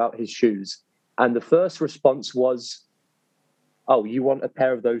exercise without his shoes?" And the first response was, "Oh, you want a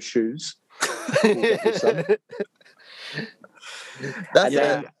pair of those shoes? We'll get you some." And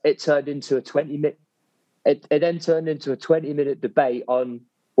then it turned into a 20-minute. It then turned into a 20-minute debate on,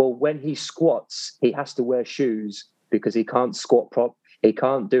 well, when he squats, he has to wear shoes because he can't he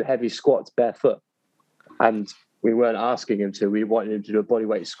can't do heavy squats barefoot. And we weren't asking him to. We wanted him to do a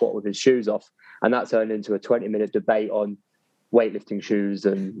bodyweight squat with his shoes off, and that turned into a 20-minute debate on weightlifting shoes.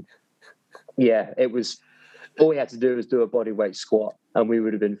 And it was all we had to do was do a bodyweight squat, and we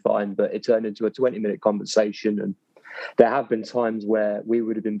would have been fine. But it turned into a 20-minute conversation, and there have been times where we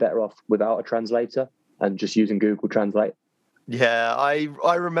would have been better off without a translator and just using Google Translate. Yeah,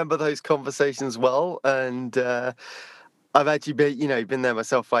 I remember those conversations well, and I've actually been there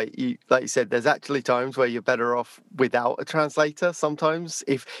myself. Like you said, there's actually times where you're better off without a translator. Sometimes,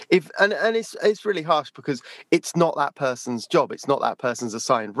 if it's really harsh because it's not that person's job. It's not that person's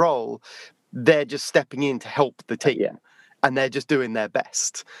assigned role. They're just stepping in to help the team, and they're just doing their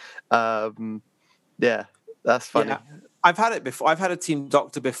best. That's funny. Yeah. I've had it before. I've had a team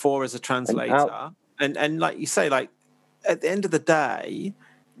doctor before as a translator, and like you say, like at the end of the day,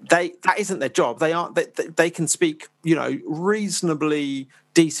 that isn't their job. They can speak, reasonably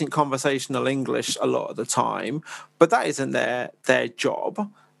decent conversational English a lot of the time, but that isn't their job,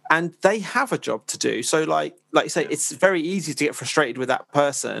 and they have a job to do. So like you say, it's very easy to get frustrated with that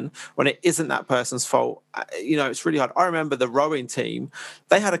person when it isn't that person's fault. It's really hard. I remember the rowing team;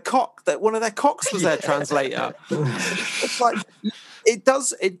 they had a cock that one of their cocks was their translator. It's like it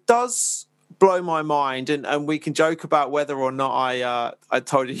does blow my mind, and we can joke about whether or not I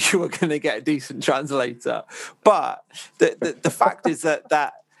told you were going to get a decent translator, but the fact is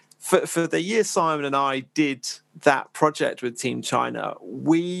that for the year Simon and I did that project with Team China,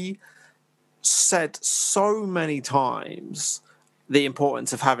 we said so many times the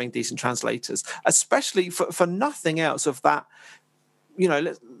importance of having decent translators, especially for nothing else of that. We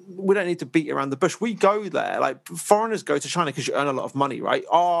don't need to beat around the bush. We go there, like foreigners go to China because you earn a lot of money, right?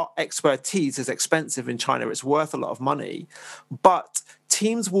 Our expertise is expensive in China. It's worth a lot of money, but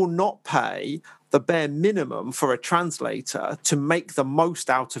teams will not pay the bare minimum for a translator to make the most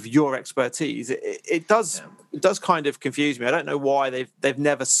out of your expertise. It does kind of confuse me. I don't know why they've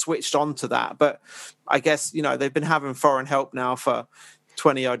never switched on to that, but I guess, they've been having foreign help now for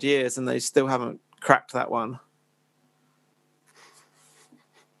 20 odd years and they still haven't cracked that one.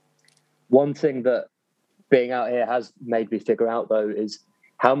 One thing that being out here has made me figure out, though, is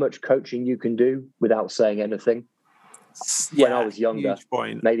how much coaching you can do without saying anything. When I was younger,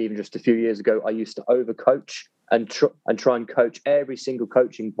 maybe even just a few years ago, I used to overcoach and try and coach every single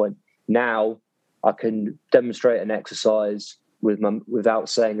coaching point. Now I can demonstrate an exercise without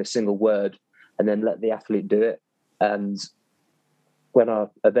saying a single word and then let the athlete do it. And when I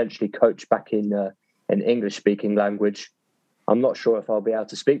eventually coach back in an English-speaking language, I'm not sure if I'll be able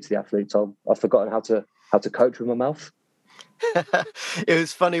to speak to the athletes. I've forgotten how to coach with my mouth. It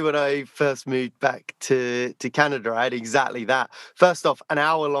was funny when I first moved back to Canada. I had exactly that. First off, an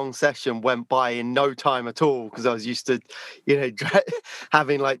hour-long session went by in no time at all because I was used to,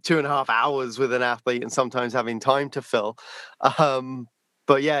 having like 2.5 hours with an athlete and sometimes having time to fill.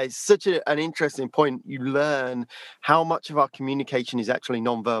 But yeah, it's such an interesting point. You learn how much of our communication is actually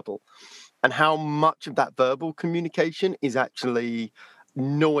non-verbal. And how much of that verbal communication is actually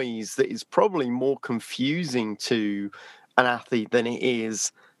noise that is probably more confusing to an athlete than it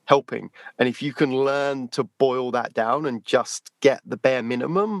is helping. And if you can learn to boil that down and just get the bare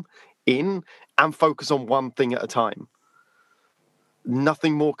minimum in and focus on one thing at a time,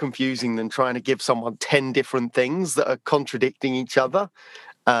 nothing more confusing than trying to give someone 10 different things that are contradicting each other.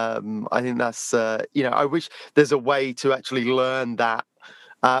 I think that's, I wish there's a way to actually learn that.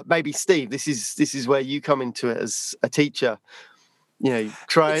 Maybe Steve, this is where you come into it as a teacher.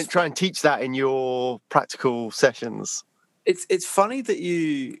 Try and teach that in your practical sessions. It's funny that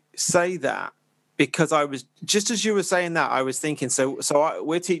you say that because I was just as you were saying that I was thinking.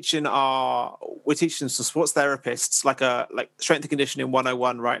 We're teaching some sports therapists like strength and conditioning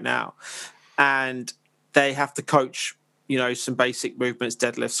 101 right now, and they have to coach some basic movements,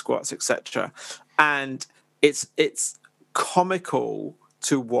 deadlifts, squats, etc. And it's comical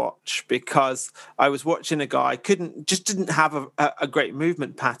to watch because I was watching a guy didn't have a great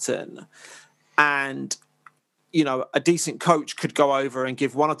movement pattern, and a decent coach could go over and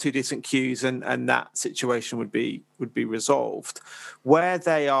give 1 or 2 decent cues and that situation would be resolved. Where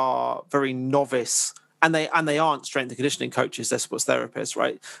they are very novice and they aren't strength and conditioning coaches, they're sports therapists,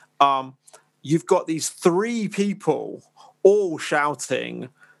 right? You've got these 3 people all shouting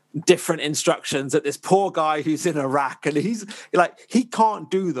different instructions at this poor guy who's in a rack, and he's like, he can't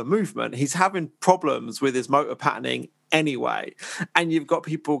do the movement. He's having problems with his motor patterning anyway. And you've got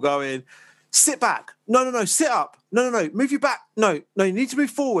people going, sit back. No, sit up. No, move your back. No, you need to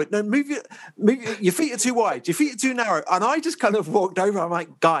move forward. No, move your feet are too wide. Your feet are too narrow. And I just kind of walked over. I'm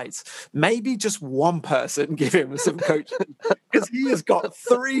like, guys, maybe just one person give him some coaching because he has got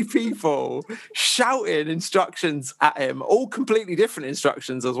 3 people shouting instructions at him, all completely different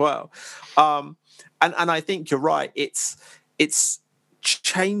instructions as well. And I think you're right. It's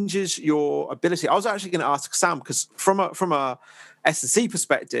changes your ability. I was actually going to ask Sam because from a S&C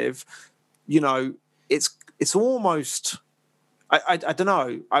perspective, it's almost, I don't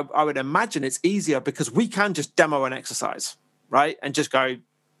know, I would imagine it's easier because we can just demo an exercise, right? And just go,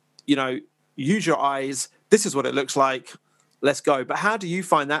 use your eyes. This is what it looks like. Let's go. But how do you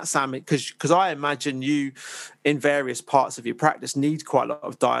find that, Sam? Because I imagine you, in various parts of your practice, need quite a lot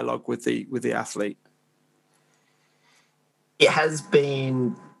of dialogue with the athlete. It has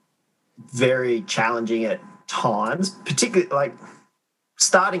been very challenging at times, particularly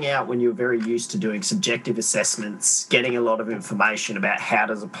starting out when you're very used to doing subjective assessments, getting a lot of information about how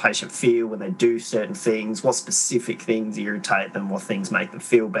does a patient feel when they do certain things, what specific things irritate them, what things make them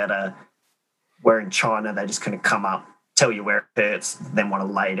feel better. Where in China, they just kind of come up, tell you where it hurts, then want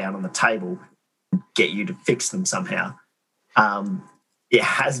to lay down on the table, get you to fix them somehow. It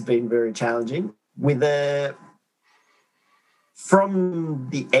has been very challenging. From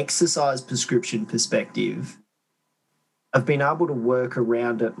the exercise prescription perspective, I've been able to work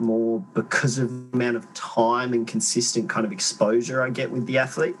around it more because of the amount of time and consistent kind of exposure I get with the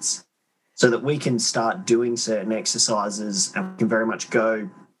athletes so that we can start doing certain exercises and we can very much go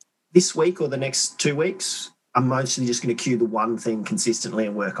this week or the next 2 weeks, I'm mostly just going to cue the one thing consistently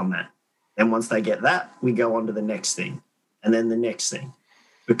and work on that. And once they get that, we go on to the next thing and then the next thing.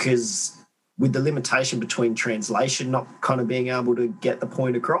 Because with the limitation between translation, not kind of being able to get the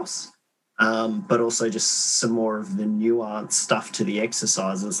point across, but also just some more of the nuanced stuff to the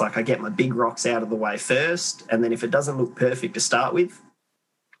exercises. Like I get my big rocks out of the way first, and then if it doesn't look perfect to start with,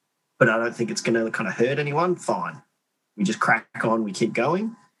 but I don't think it's going to kind of hurt anyone, fine. We just crack on, we keep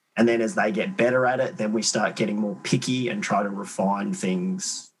going. And then as they get better at it, then we start getting more picky and try to refine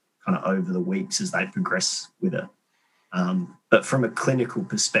things kind of over the weeks as they progress with it. But from a clinical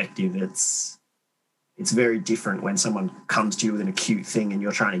perspective, it's very different when someone comes to you with an acute thing and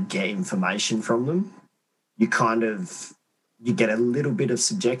you're trying to get information from them. You get a little bit of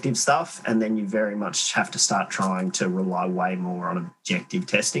subjective stuff, and then you very much have to start trying to rely way more on objective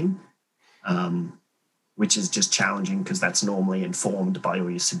testing, which is just challenging because that's normally informed by all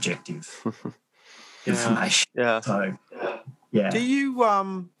your subjective information. Yeah. So, yeah.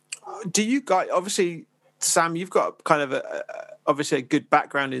 Do you guys, obviously, Sam, you've got kind of obviously a good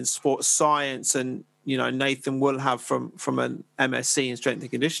background in sports science, and Nathan will have from an MSc in strength and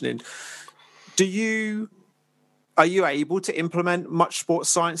conditioning. Are you able to implement much sports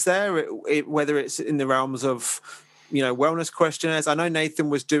science there, whether it's in the realms of wellness questionnaires? I know Nathan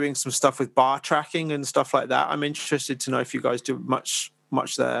was doing some stuff with bar tracking and stuff like that. I'm interested to know if you guys do much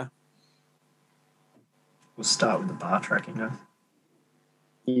there. We'll start with the bar tracking now.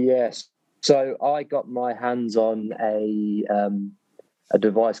 Yes. So I got my hands on a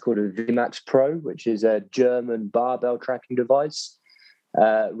device called a VMAX Pro, which is a German barbell tracking device.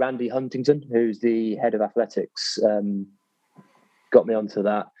 Randy Huntington, who's the head of athletics, got me onto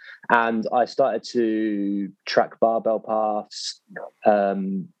that. And I started to track barbell paths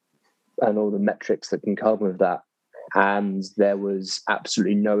and all the metrics that can come with that. And there was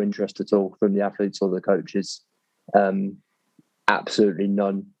absolutely no interest at all from the athletes or the coaches. Absolutely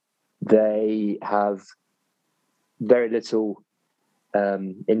none. They have very little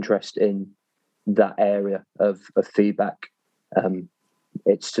interest in that area of feedback.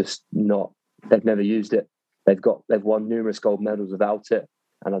 It's just not. They've never used it. They've won numerous gold medals without it,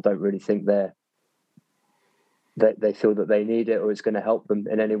 and I don't really think they feel that they need it or it's going to help them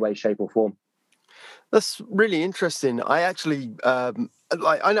in any way, shape, or form. That's really interesting. I actually I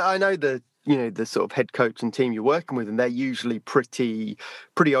know the the sort of head coach and team you're working with, and they're usually pretty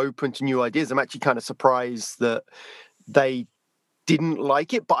open to new ideas. I'm actually kind of surprised that they didn't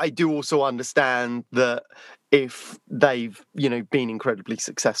like it, but I do also understand that if they've been incredibly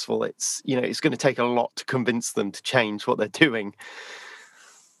successful, it's it's going to take a lot to convince them to change what they're doing.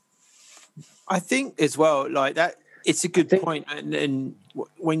 I think as well, like that, it's a good point. And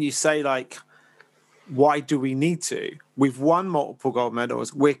when you say like, why do we need to? We've won multiple gold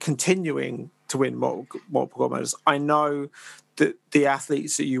medals. We're continuing to win multiple gold medals. I know that the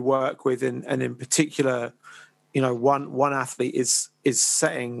athletes that you work with, and in particular, one athlete is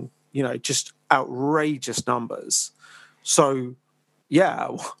setting just outrageous numbers. So yeah,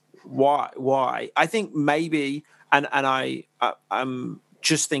 why? I think maybe, and I'm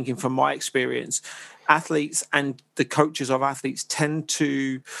just thinking from my experience, athletes and the coaches of athletes tend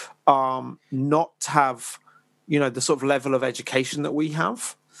to not have the sort of level of education that we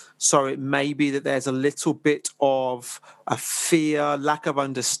have. So it may be that there's a little bit of a fear, lack of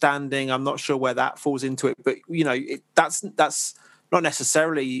understanding. I'm not sure where that falls into it, but that's not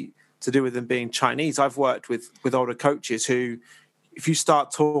necessarily to do with them being Chinese. I've worked with older coaches who, if you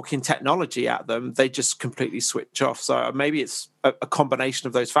start talking technology at them, they just completely switch off. So maybe it's a combination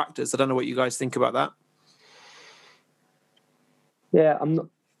of those factors. I don't know what you guys think about that. Yeah,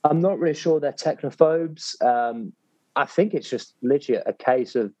 I'm not really sure they're technophobes. I think it's just literally a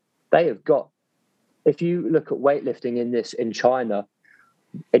case of they have got. If you look at weightlifting in China,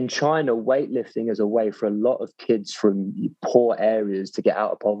 weightlifting is a way for a lot of kids from poor areas to get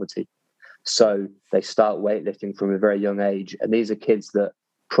out of poverty. So they start weightlifting from a very young age, and these are kids that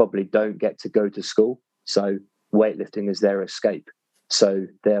probably don't get to go to school. So weightlifting is their escape. So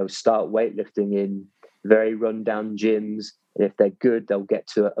they'll start weightlifting in very rundown gyms. And if they're good, they'll get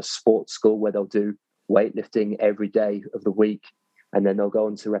to a sports school where they'll do weightlifting every day of the week. And then they'll go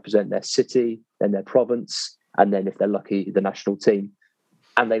on to represent their city, then their province, and then if they're lucky, the national team.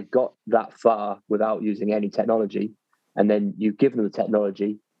 And they've got that far without using any technology. And then you give them the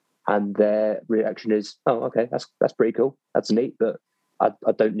technology, and their reaction is, "Oh, okay, that's pretty cool. That's neat, but I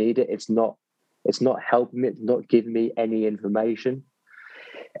don't need it. It's not helping me. It's not giving me any information."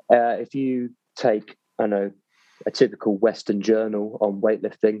 If you take, a typical Western journal on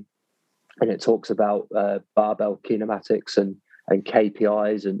weightlifting, and it talks about barbell kinematics and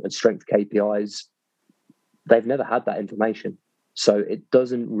KPIs and strength KPIs, they've never had that information. So they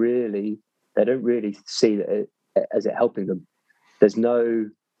don't really see that as it helping them. There's no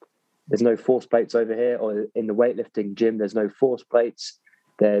force plates over here, or in the weightlifting gym, there's no force plates.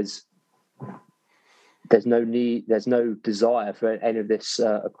 There's no need, there's no desire for any of this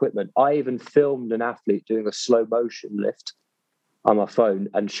equipment. I even filmed an athlete doing a slow motion lift on my phone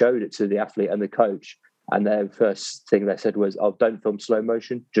and showed it to the athlete and the coach. And their first thing they said was, "Oh, don't film slow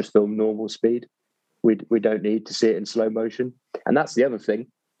motion, just film normal speed. We don't need to see it in slow motion." And that's the other thing.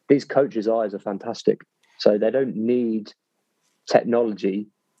 These coaches' eyes are fantastic. So they don't need technology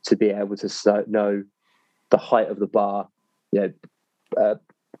to be able to know the height of the bar,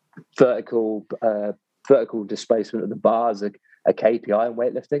 vertical displacement of the bars, a KPI in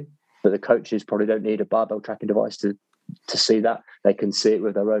weightlifting. But the coaches probably don't need a barbell tracking device to see that. They can see it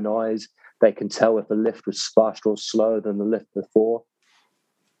with their own eyes. They can tell if the lift was faster or slower than the lift before.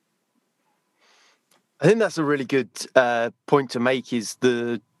 I think that's a really good point to make, is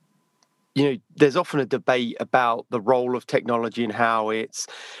there's often a debate about the role of technology and how it's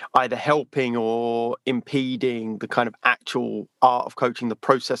either helping or impeding the kind of actual art of coaching, the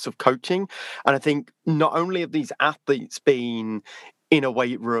process of coaching. And I think not only have these athletes been in a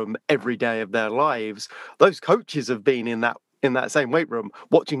weight room every day of their lives, those coaches have been in that same weight room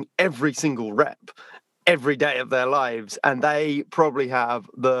watching every single rep every day of their lives. And they probably have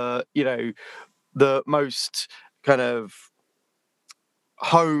the most kind of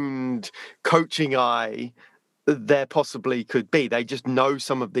honed coaching eye there possibly could be. They just know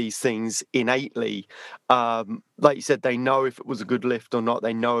some of these things innately. Like you said, they know if it was a good lift or not.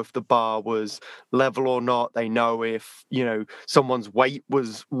 They know if the bar was level or not. They know if, someone's weight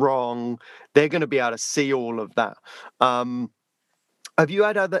was wrong. They're going to be able to see all of that. Have you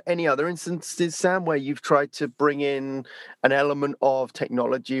had any other instances, Sam, where you've tried to bring in an element of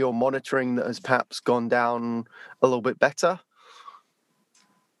technology or monitoring that has perhaps gone down a little bit better?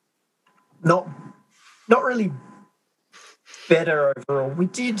 Not really better overall. We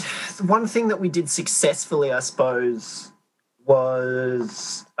did one thing that we did successfully, I suppose,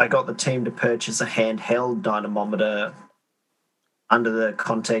 was I got the team to purchase a handheld dynamometer under the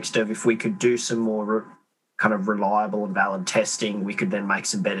context of, if we could do some more kind of reliable and valid testing, we could then make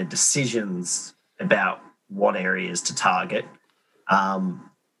some better decisions about what areas to target.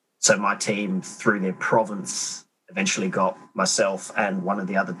 So my team, through their province, eventually got myself and one of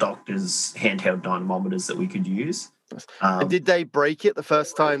the other doctors handheld dynamometers that we could use. And did they break it the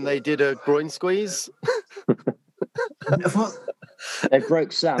first time they did a groin squeeze? They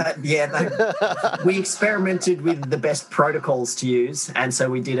broke Sam. We experimented with the best protocols to use, and so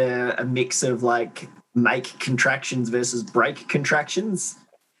we did a mix of like make contractions versus break contractions,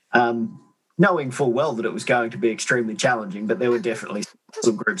 knowing full well that it was going to be extremely challenging, but there were definitely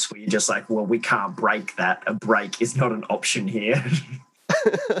some groups where you're just like, well, we can't break that. A break is not an option here.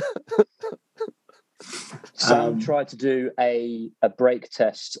 Sam tried to do a break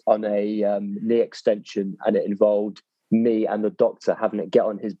test on a knee extension, and it involved me and the doctor having it get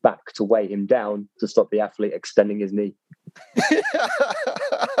on his back to weigh him down to stop the athlete extending his knee.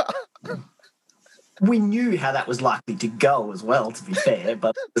 We knew how that was likely to go as well, to be fair,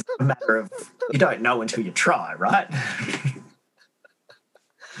 but it's a matter of you don't know until you try, right?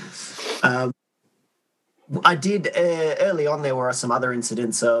 I did early on. There were some other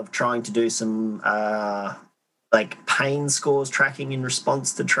incidents of trying to do some like pain scores tracking in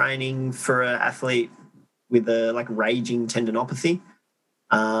response to training for an athlete with a like raging tendinopathy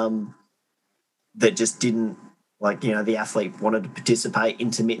that just didn't, like, the athlete wanted to participate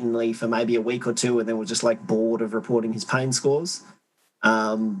intermittently for maybe a week or two and then was just like bored of reporting his pain scores,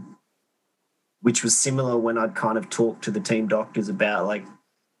 which was similar when I'd kind of talked to the team doctors about like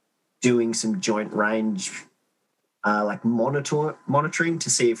doing some joint range like monitoring to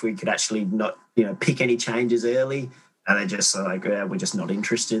see if we could actually not pick any changes early, and they're just like, we're just not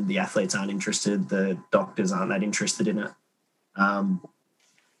interested, the athletes aren't interested, the doctors aren't that interested in it,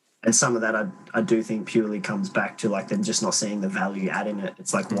 and some of that I do think purely comes back to like them just not seeing the value add in it.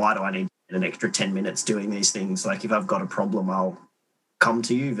 It's like, why do I need an extra 10 minutes doing these things? Like, if I've got a problem, I'll come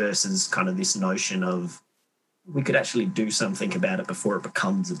to you, versus kind of this notion of we could actually do something about it before it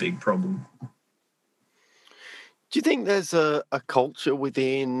becomes a big problem. Do you think there's a culture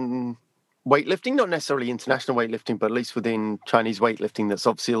within weightlifting, not necessarily international weightlifting, but at least within Chinese weightlifting, that's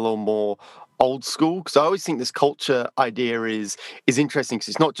obviously a little more old school? Because I always think this culture idea is interesting, because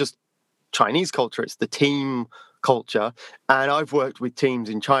it's not just Chinese culture, it's the team culture. And I've worked with teams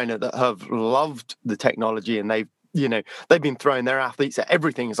in China that have loved the technology, and they've they've been throwing their athletes at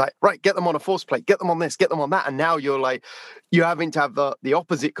everything. It's like, right, get them on a force plate, get them on this, get them on that. And now you're having to have the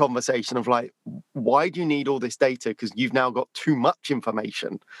opposite conversation of like, why do you need all this data? Because you've now got too much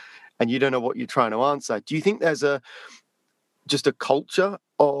information and you don't know what you're trying to answer. Do you think there's just a culture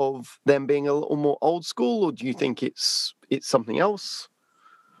of them being a little more old school, or do you think it's something else?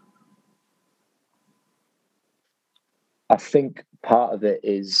 I think part of it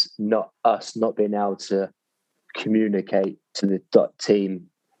is not being able to communicate to the team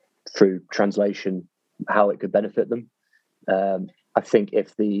through translation how it could benefit them. I think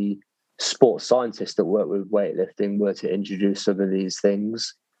if the sports scientists that work with weightlifting were to introduce some of these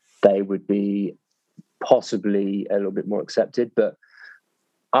things, they would be possibly a little bit more accepted. But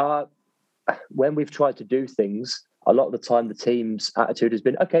when we've tried to do things, a lot of the time the team's attitude has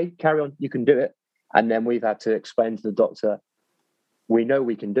been, okay, carry on, you can do it. And then we've had to explain to the doctor, we know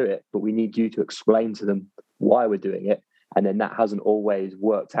we can do it, but we need you to explain to them why we're doing it. And then that hasn't always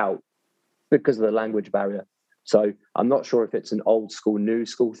worked out because of the language barrier. So I'm not sure if it's an old school, new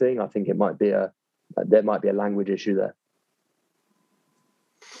school thing. I think there might be a language issue there.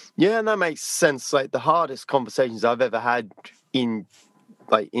 Yeah, and that makes sense. Like the hardest conversations I've ever had in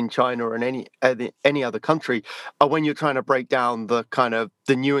China or in any other country are when you're trying to break down the kind of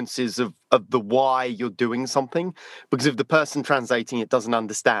the nuances of the why you're doing something. Because if the person translating it doesn't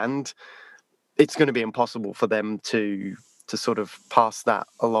understand, it's going to be impossible for them to sort of pass that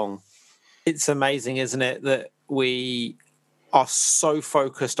along. It's amazing, isn't it, that we are so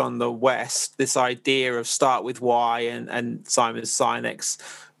focused on the West, this idea of start with why and Simon Sinek's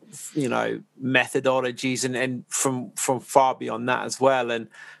methodologies and from far beyond that as well. And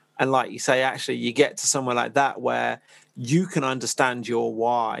like you say, actually you get to somewhere like that where you can understand your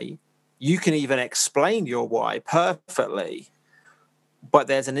why, you can even explain your why perfectly, but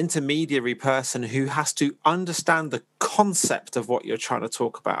there's an intermediary person who has to understand the concept of what you're trying to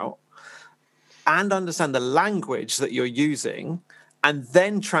talk about and understand the language that you're using, and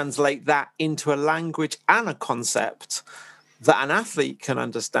then translate that into a language and a concept that an athlete can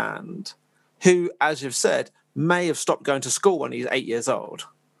understand, who, as you've said, may have stopped going to school when he's 8 years old.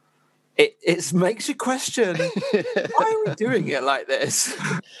 It makes you question, why are we doing it like this?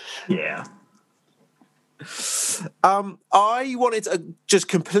 Yeah. I wanted to just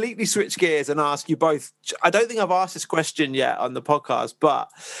completely switch gears and ask you both. I don't think I've asked this question yet on the podcast, but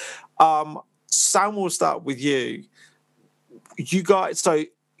Sam, we'll start with you. You guys, so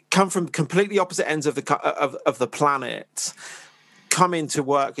come from completely opposite ends of the planet, come into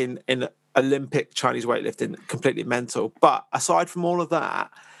work in Olympic Chinese weightlifting, completely mental. But aside from all of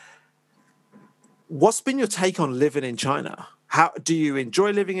that, what's been your take on living in China? How do you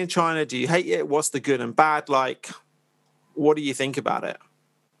enjoy living in China? Do you hate it? What's the good and bad like? What do you think about it?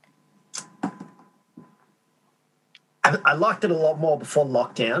 I liked it a lot more before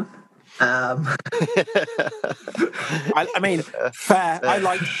lockdown. I mean, fair. I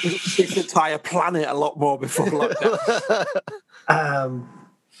liked this entire planet a lot more before lockdown.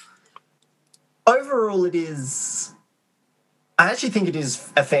 Overall, I actually think it is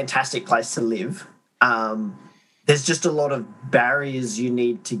a fantastic place to live. There's just a lot of barriers you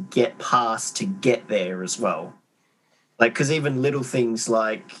need to get past to get there as well. Like, because even little things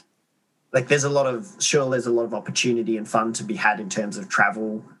like there's a lot of opportunity and fun to be had in terms of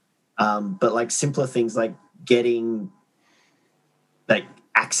travel. But like simpler things like getting like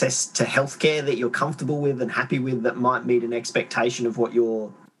access to healthcare that you're comfortable with and happy with that might meet an expectation of what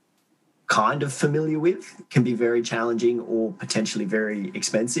you're kind of familiar with can be very challenging or potentially very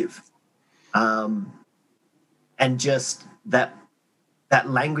expensive. And just that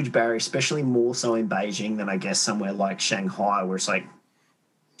language barrier, especially more so in Beijing than I guess somewhere like Shanghai, where it's like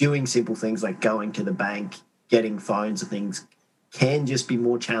doing simple things like going to the bank, getting phones and things can just be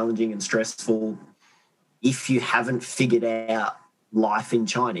more challenging and stressful if you haven't figured out life in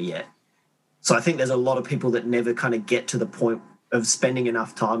China yet. So I think there's a lot of people that never kind of get to the point of spending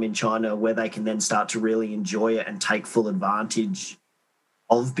enough time in China where they can then start to really enjoy it and take full advantage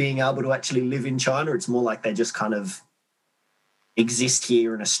of being able to actually live in China. It's more like they just kind of exist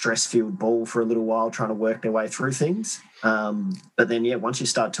here in a stress-filled ball for a little while trying to work their way through things. But then, once you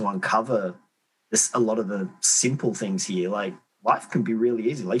start to uncover a lot of the simple things here, like life can be really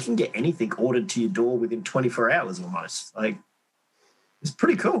easy. Like you can get anything ordered to your door within 24 hours almost. Like it's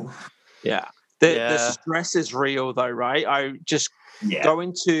pretty cool. Yeah. The stress is real though, right? I just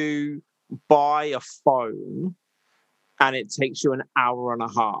going to buy a phone and it takes you an hour and a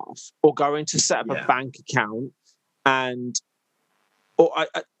half, or going to set up a bank account or I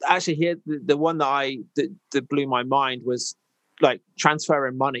actually here the one that blew my mind was like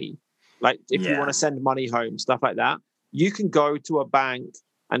transferring money like if you want to send money home, stuff like that. You can go to a bank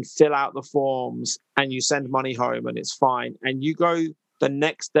and fill out the forms and you send money home and it's fine. And you go the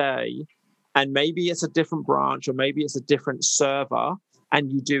next day and maybe it's a different branch or maybe it's a different server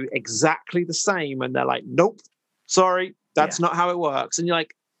and you do exactly the same. And they're like, nope, sorry, that's not how it works. And you're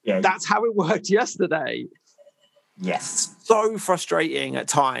like, that's how it worked yesterday. Yes. So frustrating at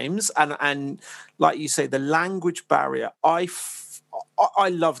times. And like you say, the language barrier, I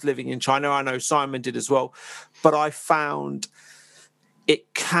loved living in China. I know Simon did as well. But I found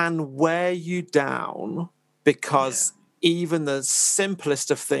it can wear you down because even the simplest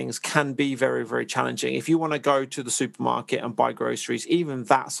of things can be very, very challenging. If you want to go to the supermarket and buy groceries, even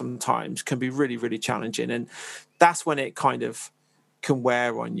that sometimes can be really, really challenging. And that's when it kind of can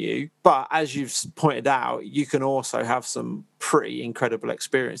wear on you. But as you've pointed out, you can also have some pretty incredible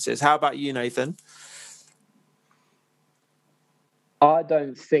experiences. How about you, Nathan? I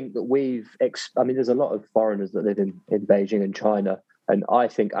don't think that there's a lot of foreigners that live in Beijing and China, and I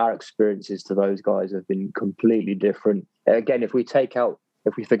think our experiences to those guys have been completely different. Again, if we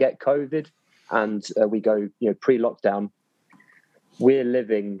forget COVID and we go, pre-lockdown, we're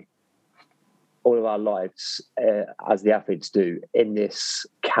living all of our lives, as the athletes do, in this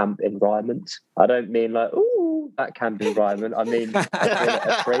camp environment. I don't mean like, ooh, that camp environment. I mean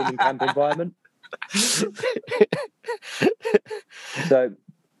a training camp environment. So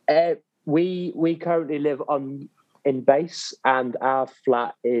we currently live in base, and our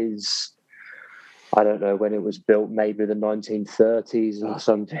flat is, I don't know when it was built, maybe the 1930s or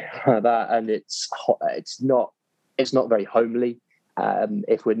something like that, and it's not very homely.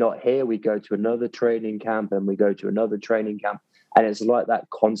 If we're not here, we go to another training camp and we go to another training camp, and it's like that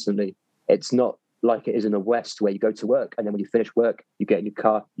constantly. It's not like it is in the West where you go to work and then when you finish work, you get in your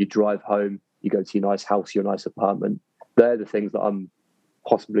car, you drive home, you go to your nice house, your nice apartment. They're the things that I'm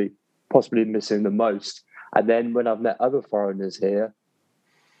possibly missing the most. And then when I've met other foreigners here,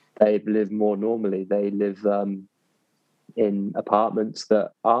 they live more normally. They live in apartments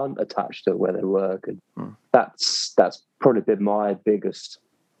that aren't attached to where they work, and that's probably been my biggest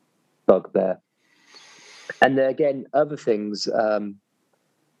bugbear. And then again, other things.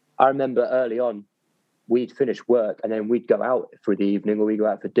 I remember early on, we'd finish work and then we'd go out for the evening or we go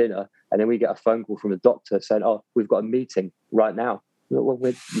out for dinner, and then we get a phone call from the doctor saying, "Oh, we've got a meeting right now." Well,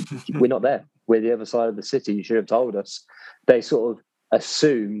 we're not there. We're the other side of the city. You should have told us. They sort of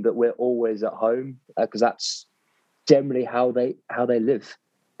assume that we're always at home because that's generally how they live.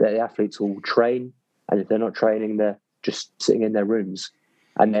 The athletes will train, and if they're not training, they're just sitting in their rooms.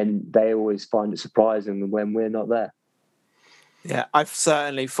 And then they always find it surprising when we're not there. Yeah, I've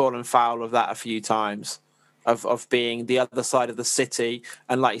certainly fallen foul of that a few times, of being the other side of the city.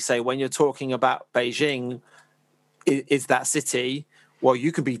 And like you say, when you're talking about Beijing, is that city, well,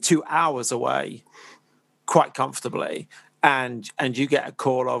 you can be 2 hours away quite comfortably, and you get a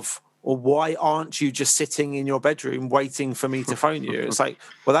call of, well, why aren't you just sitting in your bedroom waiting for me to phone you? It's like,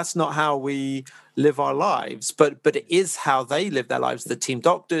 well, that's not how we live our lives, but it is how they live their lives. The team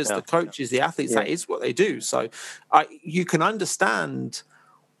doctors, the coaches, the athletes, that is what they do. So you can understand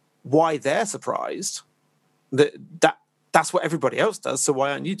why they're surprised that's what everybody else does. So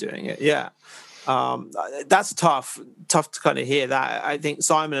why aren't you doing it? Yeah. That's tough to kind of hear that. I think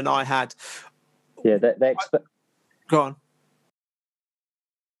Simon and I had... Yeah, they expect... Go on.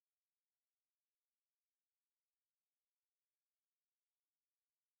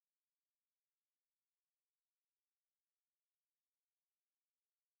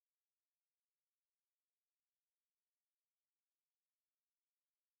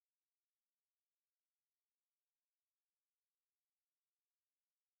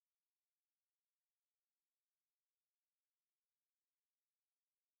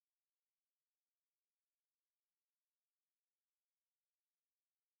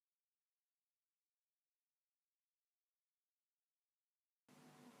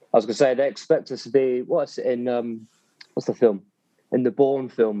 I was going to say, they expect us to be, what's the film? In the Bourne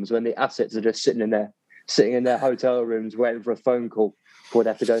films, when the assets are just sitting in their hotel rooms waiting for a phone call before they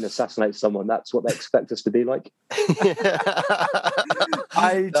have to go and assassinate someone. That's what they expect us to be like.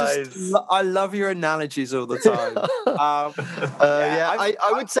 I love your analogies all the time.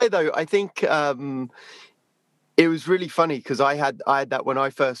 I would say though, I think it was really funny because I had that when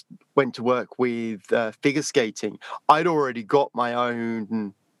I first went to work with figure skating. I'd already got my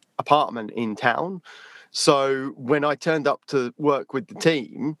own apartment in town, so when I turned up to work with the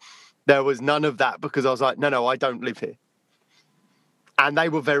team, there was none of that because I was like, no, I don't live here. And they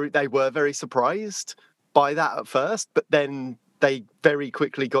were very surprised by that at first, but then they very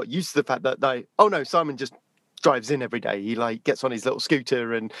quickly got used to the fact that Simon just drives in every day. He like gets on his little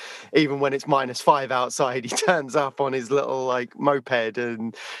scooter, and even when it's -5 outside, he turns up on his little like moped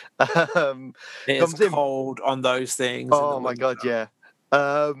and It is comes in. cold on those things. Oh my God, yeah.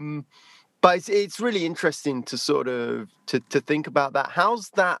 But it's really interesting to sort of to think about that. How's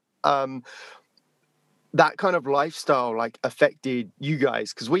that that kind of lifestyle like affected you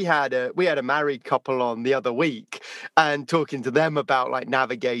guys? Because we had a married couple on the other week, and talking to them about like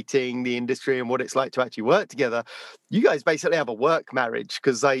navigating the industry and what it's like to actually work together. You guys basically have a work marriage,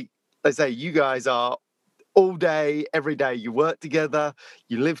 because like they say you guys are all day, every day. You work together,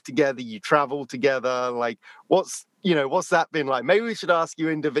 you live together, you travel together. Like what's that been like? Maybe we should ask you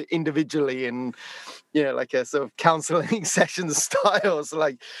individually in like a sort of counseling session style. So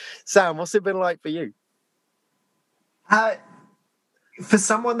like, Sam, what's it been like for you? For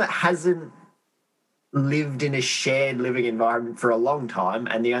someone that hasn't lived in a shared living environment for a long time,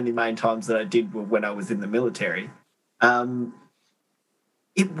 and the only main times that I did were when I was in the military,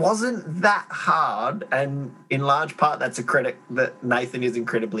 it wasn't that hard, and in large part that's a credit that Nathan is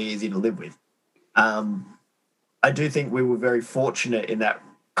incredibly easy to live with. I do think we were very fortunate in that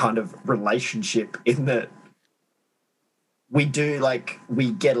kind of relationship, in that we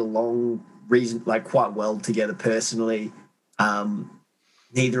get along quite well together personally.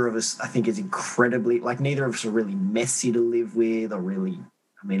 Neither of us, I think, is neither of us are really messy to live with, or really,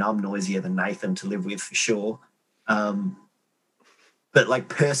 I mean, I'm noisier than Nathan to live with for sure. But like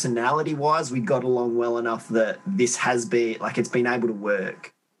personality wise, we got along well enough that this has been it's been able to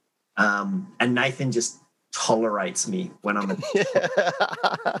work. And Nathan just tolerates me when I'm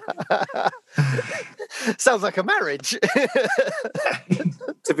Sounds like a marriage.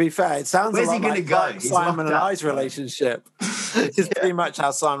 To be fair, it sounds Where's a he lot gonna like go? He's Simon and locked up. I's relationship. This is pretty much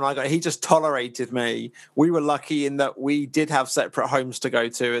how Simon and I got. He just tolerated me. We were lucky in that we did have separate homes to go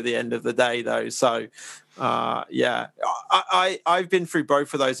to at the end of the day, though. So, yeah, I've been through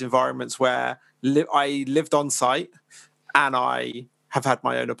both of those environments where I lived on site and I have had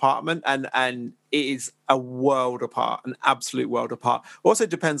my own apartment, and it is a world apart, an absolute world apart. Also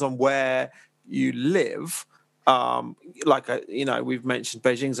depends on where you live. We've mentioned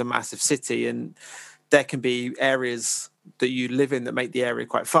Beijing's a massive city, and there can be areas that you live in that make the area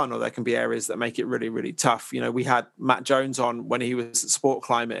quite fun, or there can be areas that make it really, really tough. We had Matt Jones on when he was at sport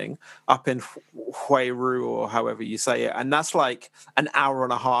climbing up in Huiru, or however you say it, and that's like an hour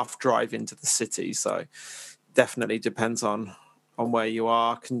and a half drive into the city. So definitely depends on where you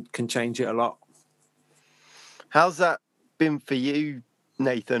are, can change it a lot. How's that been for you,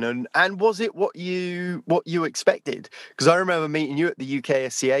 Nathan? And was it what you expected? Because I remember meeting you at the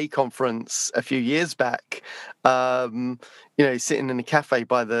UKSCA conference a few years back. Sitting in a cafe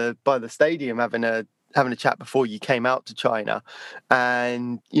by the stadium having a chat before you came out to China.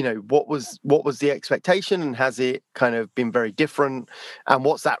 And what was the expectation, and has it kind of been very different? And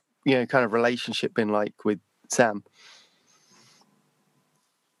what's that kind of relationship been like with Sam?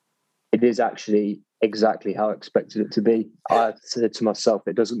 It is actually exactly how I expected it to be. I said to myself,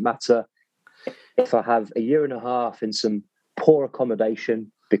 it doesn't matter if I have a year and a half in some poor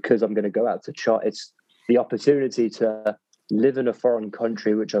accommodation, because I'm going to go out to China. It's the opportunity to live in a foreign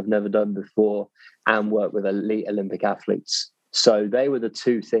country, which I've never done before, and work with elite Olympic athletes. So they were the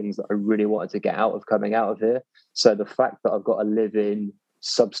two things that I really wanted to get out of coming out of here. So the fact that I've got to live in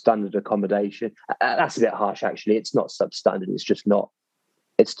substandard accommodation, that's a bit harsh, actually. It's not substandard. It's just not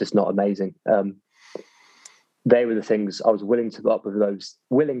amazing. They were the things I was willing to put up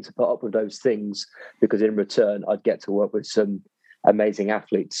with those things, because in return I'd get to work with some amazing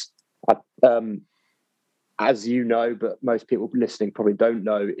athletes. As you know, but most people listening probably don't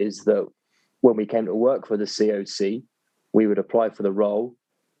know, is that when we came to work for the COC, we would apply for the role,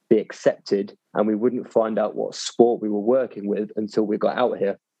 be accepted, and we wouldn't find out what sport we were working with until we got out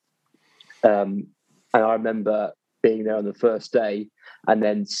here. And I remember being there on the first day, and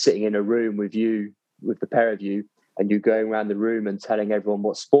then sitting in a room with the pair of you, and you going around the room and telling everyone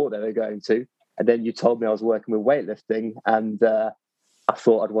what sport they were going to. And then you told me I was working with weightlifting, and I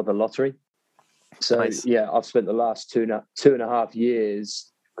thought I'd won the lottery. So nice. Yeah, I've spent the last two and a half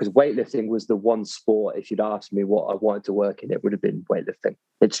years, because weightlifting was the one sport, if you'd asked me what I wanted to work in, it would have been weightlifting.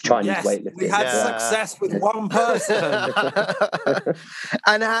 It's Chinese weightlifting. We had success with one person.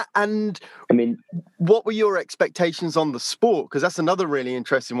 And I mean, what were your expectations on the sport? Because that's another really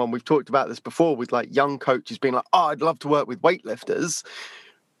interesting one. We've talked about this before with like young coaches being like, oh, I'd love to work with weightlifters.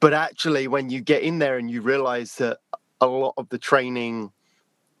 But actually, when you get in there and you realize that a lot of the training,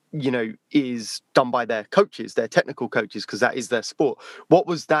 is done by their coaches, their technical coaches, because that is their sport. What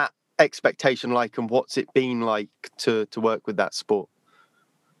was that expectation like, and what's it been like to work with that sport?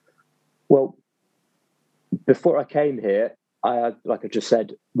 Well, before I came here, like I just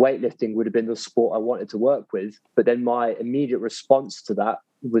said, weightlifting would have been the sport I wanted to work with. But then my immediate response to that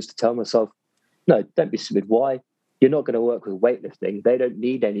was to tell myself, no, don't be stupid. Why? You're not going to work with weightlifting. They don't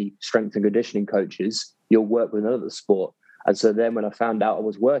need any strength and conditioning coaches. You'll work with another sport. And so then when I found out I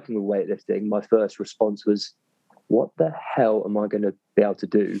was working with weightlifting, my first response was, what the hell am I going to be able to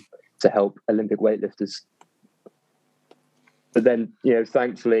do to help Olympic weightlifters? But then,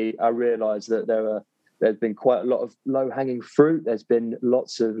 thankfully, I realized that there's been quite a lot of low-hanging fruit. There's been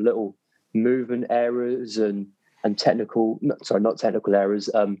lots of little movement errors and not technical errors,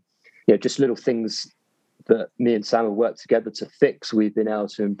 just little things that me and Sam have worked together to fix. We've been able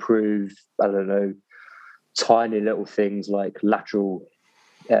to improve, tiny little things like lateral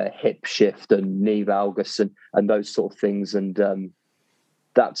hip shift and knee valgus and those sort of things. And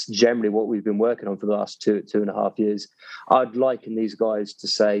that's generally what we've been working on for the last 2.5 years. I'd liken these guys to,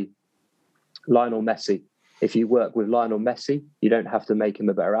 say, Lionel Messi. If you work with Lionel Messi, you don't have to make him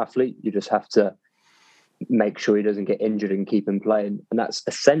a better athlete. You just have to make sure he doesn't get injured and keep him playing. And that's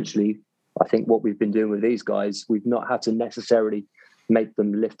essentially, I think, what we've been doing with these guys. We've not had to necessarily make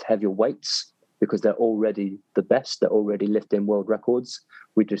them lift heavier weights because they're already the best. They're already lifting world records.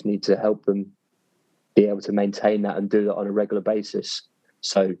 We just need to help them be able to maintain that and do that on a regular basis.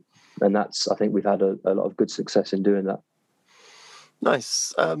 So, and that's, I think we've had a lot of good success in doing that.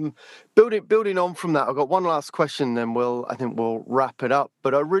 Nice. Building on from that, I've got one last question, then I think we'll wrap it up.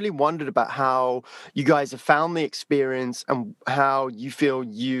 But I really wondered about how you guys have found the experience and how you feel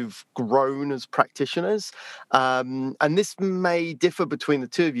you've grown as practitioners. And this may differ between the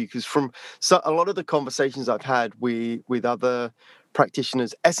two of you, because from a lot of the conversations I've had with other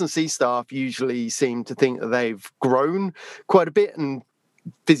practitioners, S&C staff usually seem to think that they've grown quite a bit, and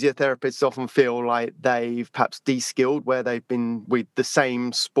physiotherapists often feel like they've perhaps de-skilled where they've been with the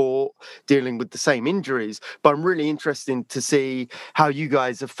same sport, dealing with the same injuries. But I'm really interested to see how you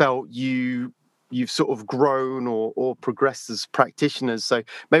guys have felt you've sort of grown or progressed as practitioners. So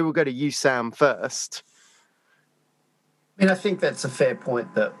maybe we'll go to you, Sam, first. I mean, I think that's a fair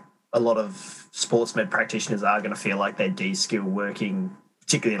point, that a lot of sports med practitioners are going to feel like they're de-skilled working,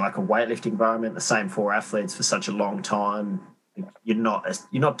 particularly in like a weightlifting environment, the same four athletes for such a long time. You're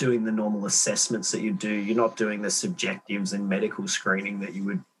not doing the normal assessments that you do. You're not doing the subjectives and medical screening that you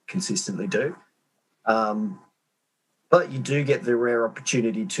would consistently do. But you do get the rare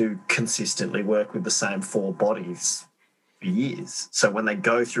opportunity to consistently work with the same four bodies for years. So when they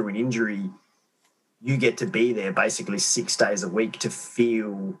go through an injury, you get to be there basically 6 days a week to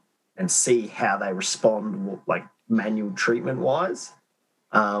feel and see how they respond, like manual treatment wise.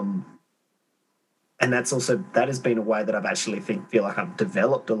 And that has been a way that I've actually feel like I've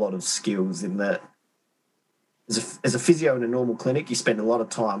developed a lot of skills, in that as a physio in a normal clinic, you spend a lot of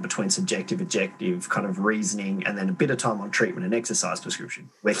time between subjective, objective kind of reasoning, and then a bit of time on treatment and exercise prescription.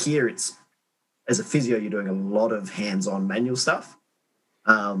 Where here it's, as a physio, you're doing a lot of hands-on manual stuff,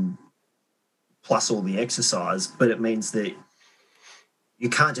 plus all the exercise, but it means that you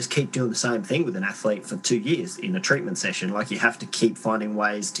can't just keep doing the same thing with an athlete for 2 years in a treatment session. Like, you have to keep finding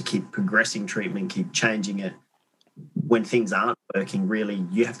ways to keep progressing treatment, keep changing it. When things aren't working, really,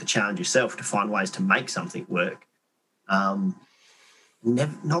 you have to challenge yourself to find ways to make something work. Not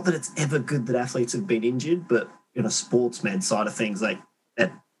that it's ever good that athletes have been injured, but in a sports med side of things, like,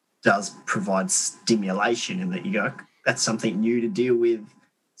 that does provide stimulation, in that you go, that's something new to deal with,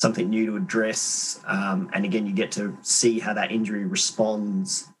 something new to address. And again, you get to see how that injury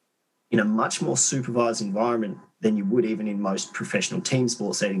responds in a much more supervised environment than you would even in most professional team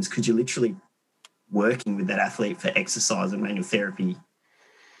sport settings, because you're literally working with that athlete for exercise and manual therapy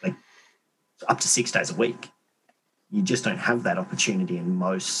like up to 6 days a week. You just don't have that opportunity in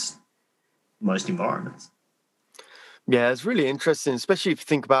most environments. Yeah, it's really interesting, especially if you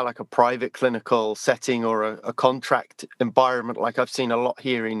think about like a private clinical setting or a contract environment, like I've seen a lot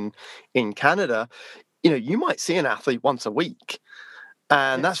here in Canada. You might see an athlete once a week,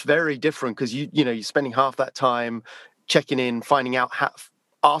 and that's very different, because you're spending half that time checking in, finding out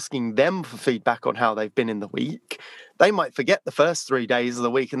asking them for feedback on how they've been in the week. They might forget the first 3 days of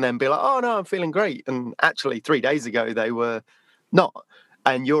the week and then be like, oh no, I'm feeling great, and actually 3 days ago they were not.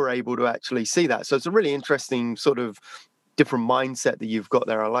 And you're able to actually see that. So it's a really interesting sort of different mindset that you've got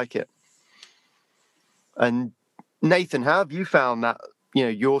there. I like it. And Nathan, how have you found that,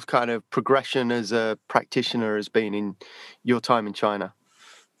 your kind of progression as a practitioner has been in your time in China?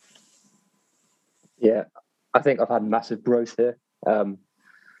 Yeah, I think I've had massive growth here.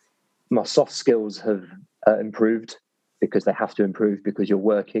 My soft skills have improved, because they have to improve, because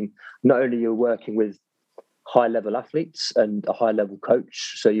not only you're working with high-level athletes and a high-level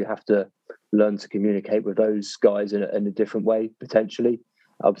coach, so you have to learn to communicate with those guys in a different way, potentially.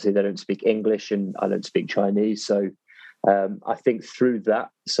 Obviously, they don't speak English and I don't speak Chinese. So I think through that,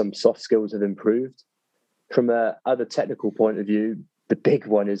 some soft skills have improved. From a other technical point of view, the big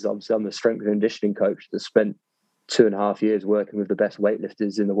one is obviously I'm a strength and conditioning coach that spent 2.5 years working with the best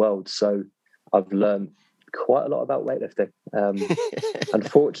weightlifters in the world. So I've learned quite a lot about weightlifting.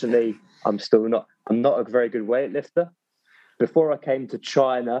 Unfortunately, I'm not a very good weightlifter. Before I came to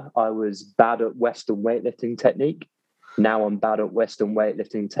China, I was bad at Western weightlifting technique. Now I'm bad at Western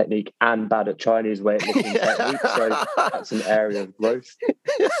weightlifting technique and bad at Chinese weightlifting technique. So that's an area of growth.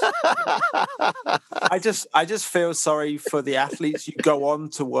 I just feel sorry for the athletes you go on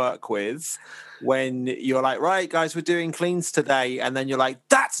to work with when you're like, right, guys, we're doing cleans today. And then you're like,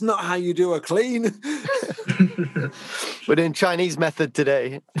 that's not how you do a clean. We're doing Chinese method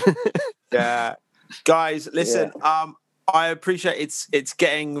today. Yeah. Guys, listen, I appreciate it's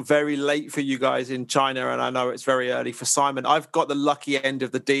getting very late for you guys in China, and I know it's very early for Simon. I've got the lucky end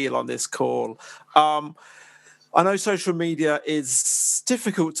of the deal on this call. I know social media is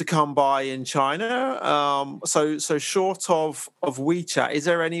difficult to come by in China. So short of WeChat, is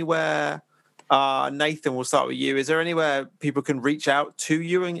there anywhere, Nathan, we'll start with you. Is there anywhere people can reach out to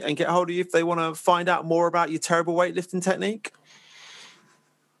you and get hold of you if they want to find out more about your terrible weightlifting technique?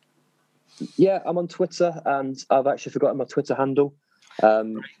 Yeah, I'm on Twitter, and I've actually forgotten my Twitter handle. I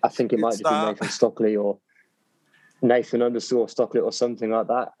think it might just be Nathan Stockley or Nathan_Stockley or something like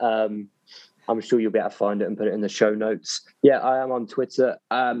that. I'm sure you'll be able to find it and put it in the show notes. Yeah, I am on Twitter.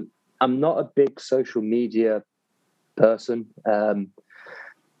 I'm not a big social media person. One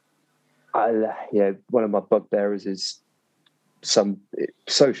of my bugbearers is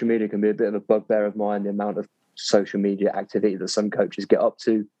social media can be a bit of a bugbear of mine. The amount of social media activity that some coaches get up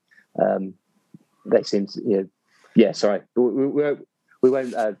to. They seem to, sorry. We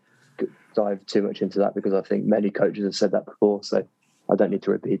won't dive too much into that because I think many coaches have said that before, so I don't need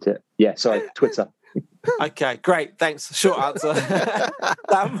to repeat it. Yeah, sorry, Twitter. Okay, great. Thanks. Short answer.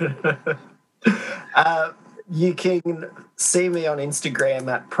 You can see me on Instagram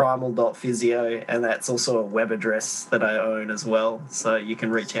at primal.physio, and that's also a web address that I own as well. So you can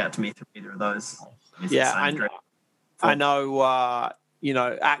reach out to me through either of those. Yeah, I know.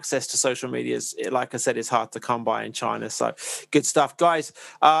 Access to social media is, like I said, is hard to come by in China. So good stuff, guys.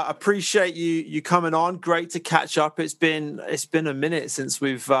 Appreciate you coming on. Great to catch up. It's been a minute since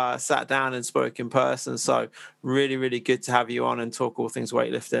we've sat down and spoke in person. So really, really good to have you on and talk all things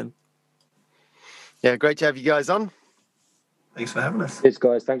weightlifting. Yeah, great to have you guys on. Thanks for having us. Cheers,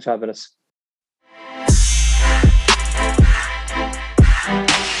 guys. Thanks for having us.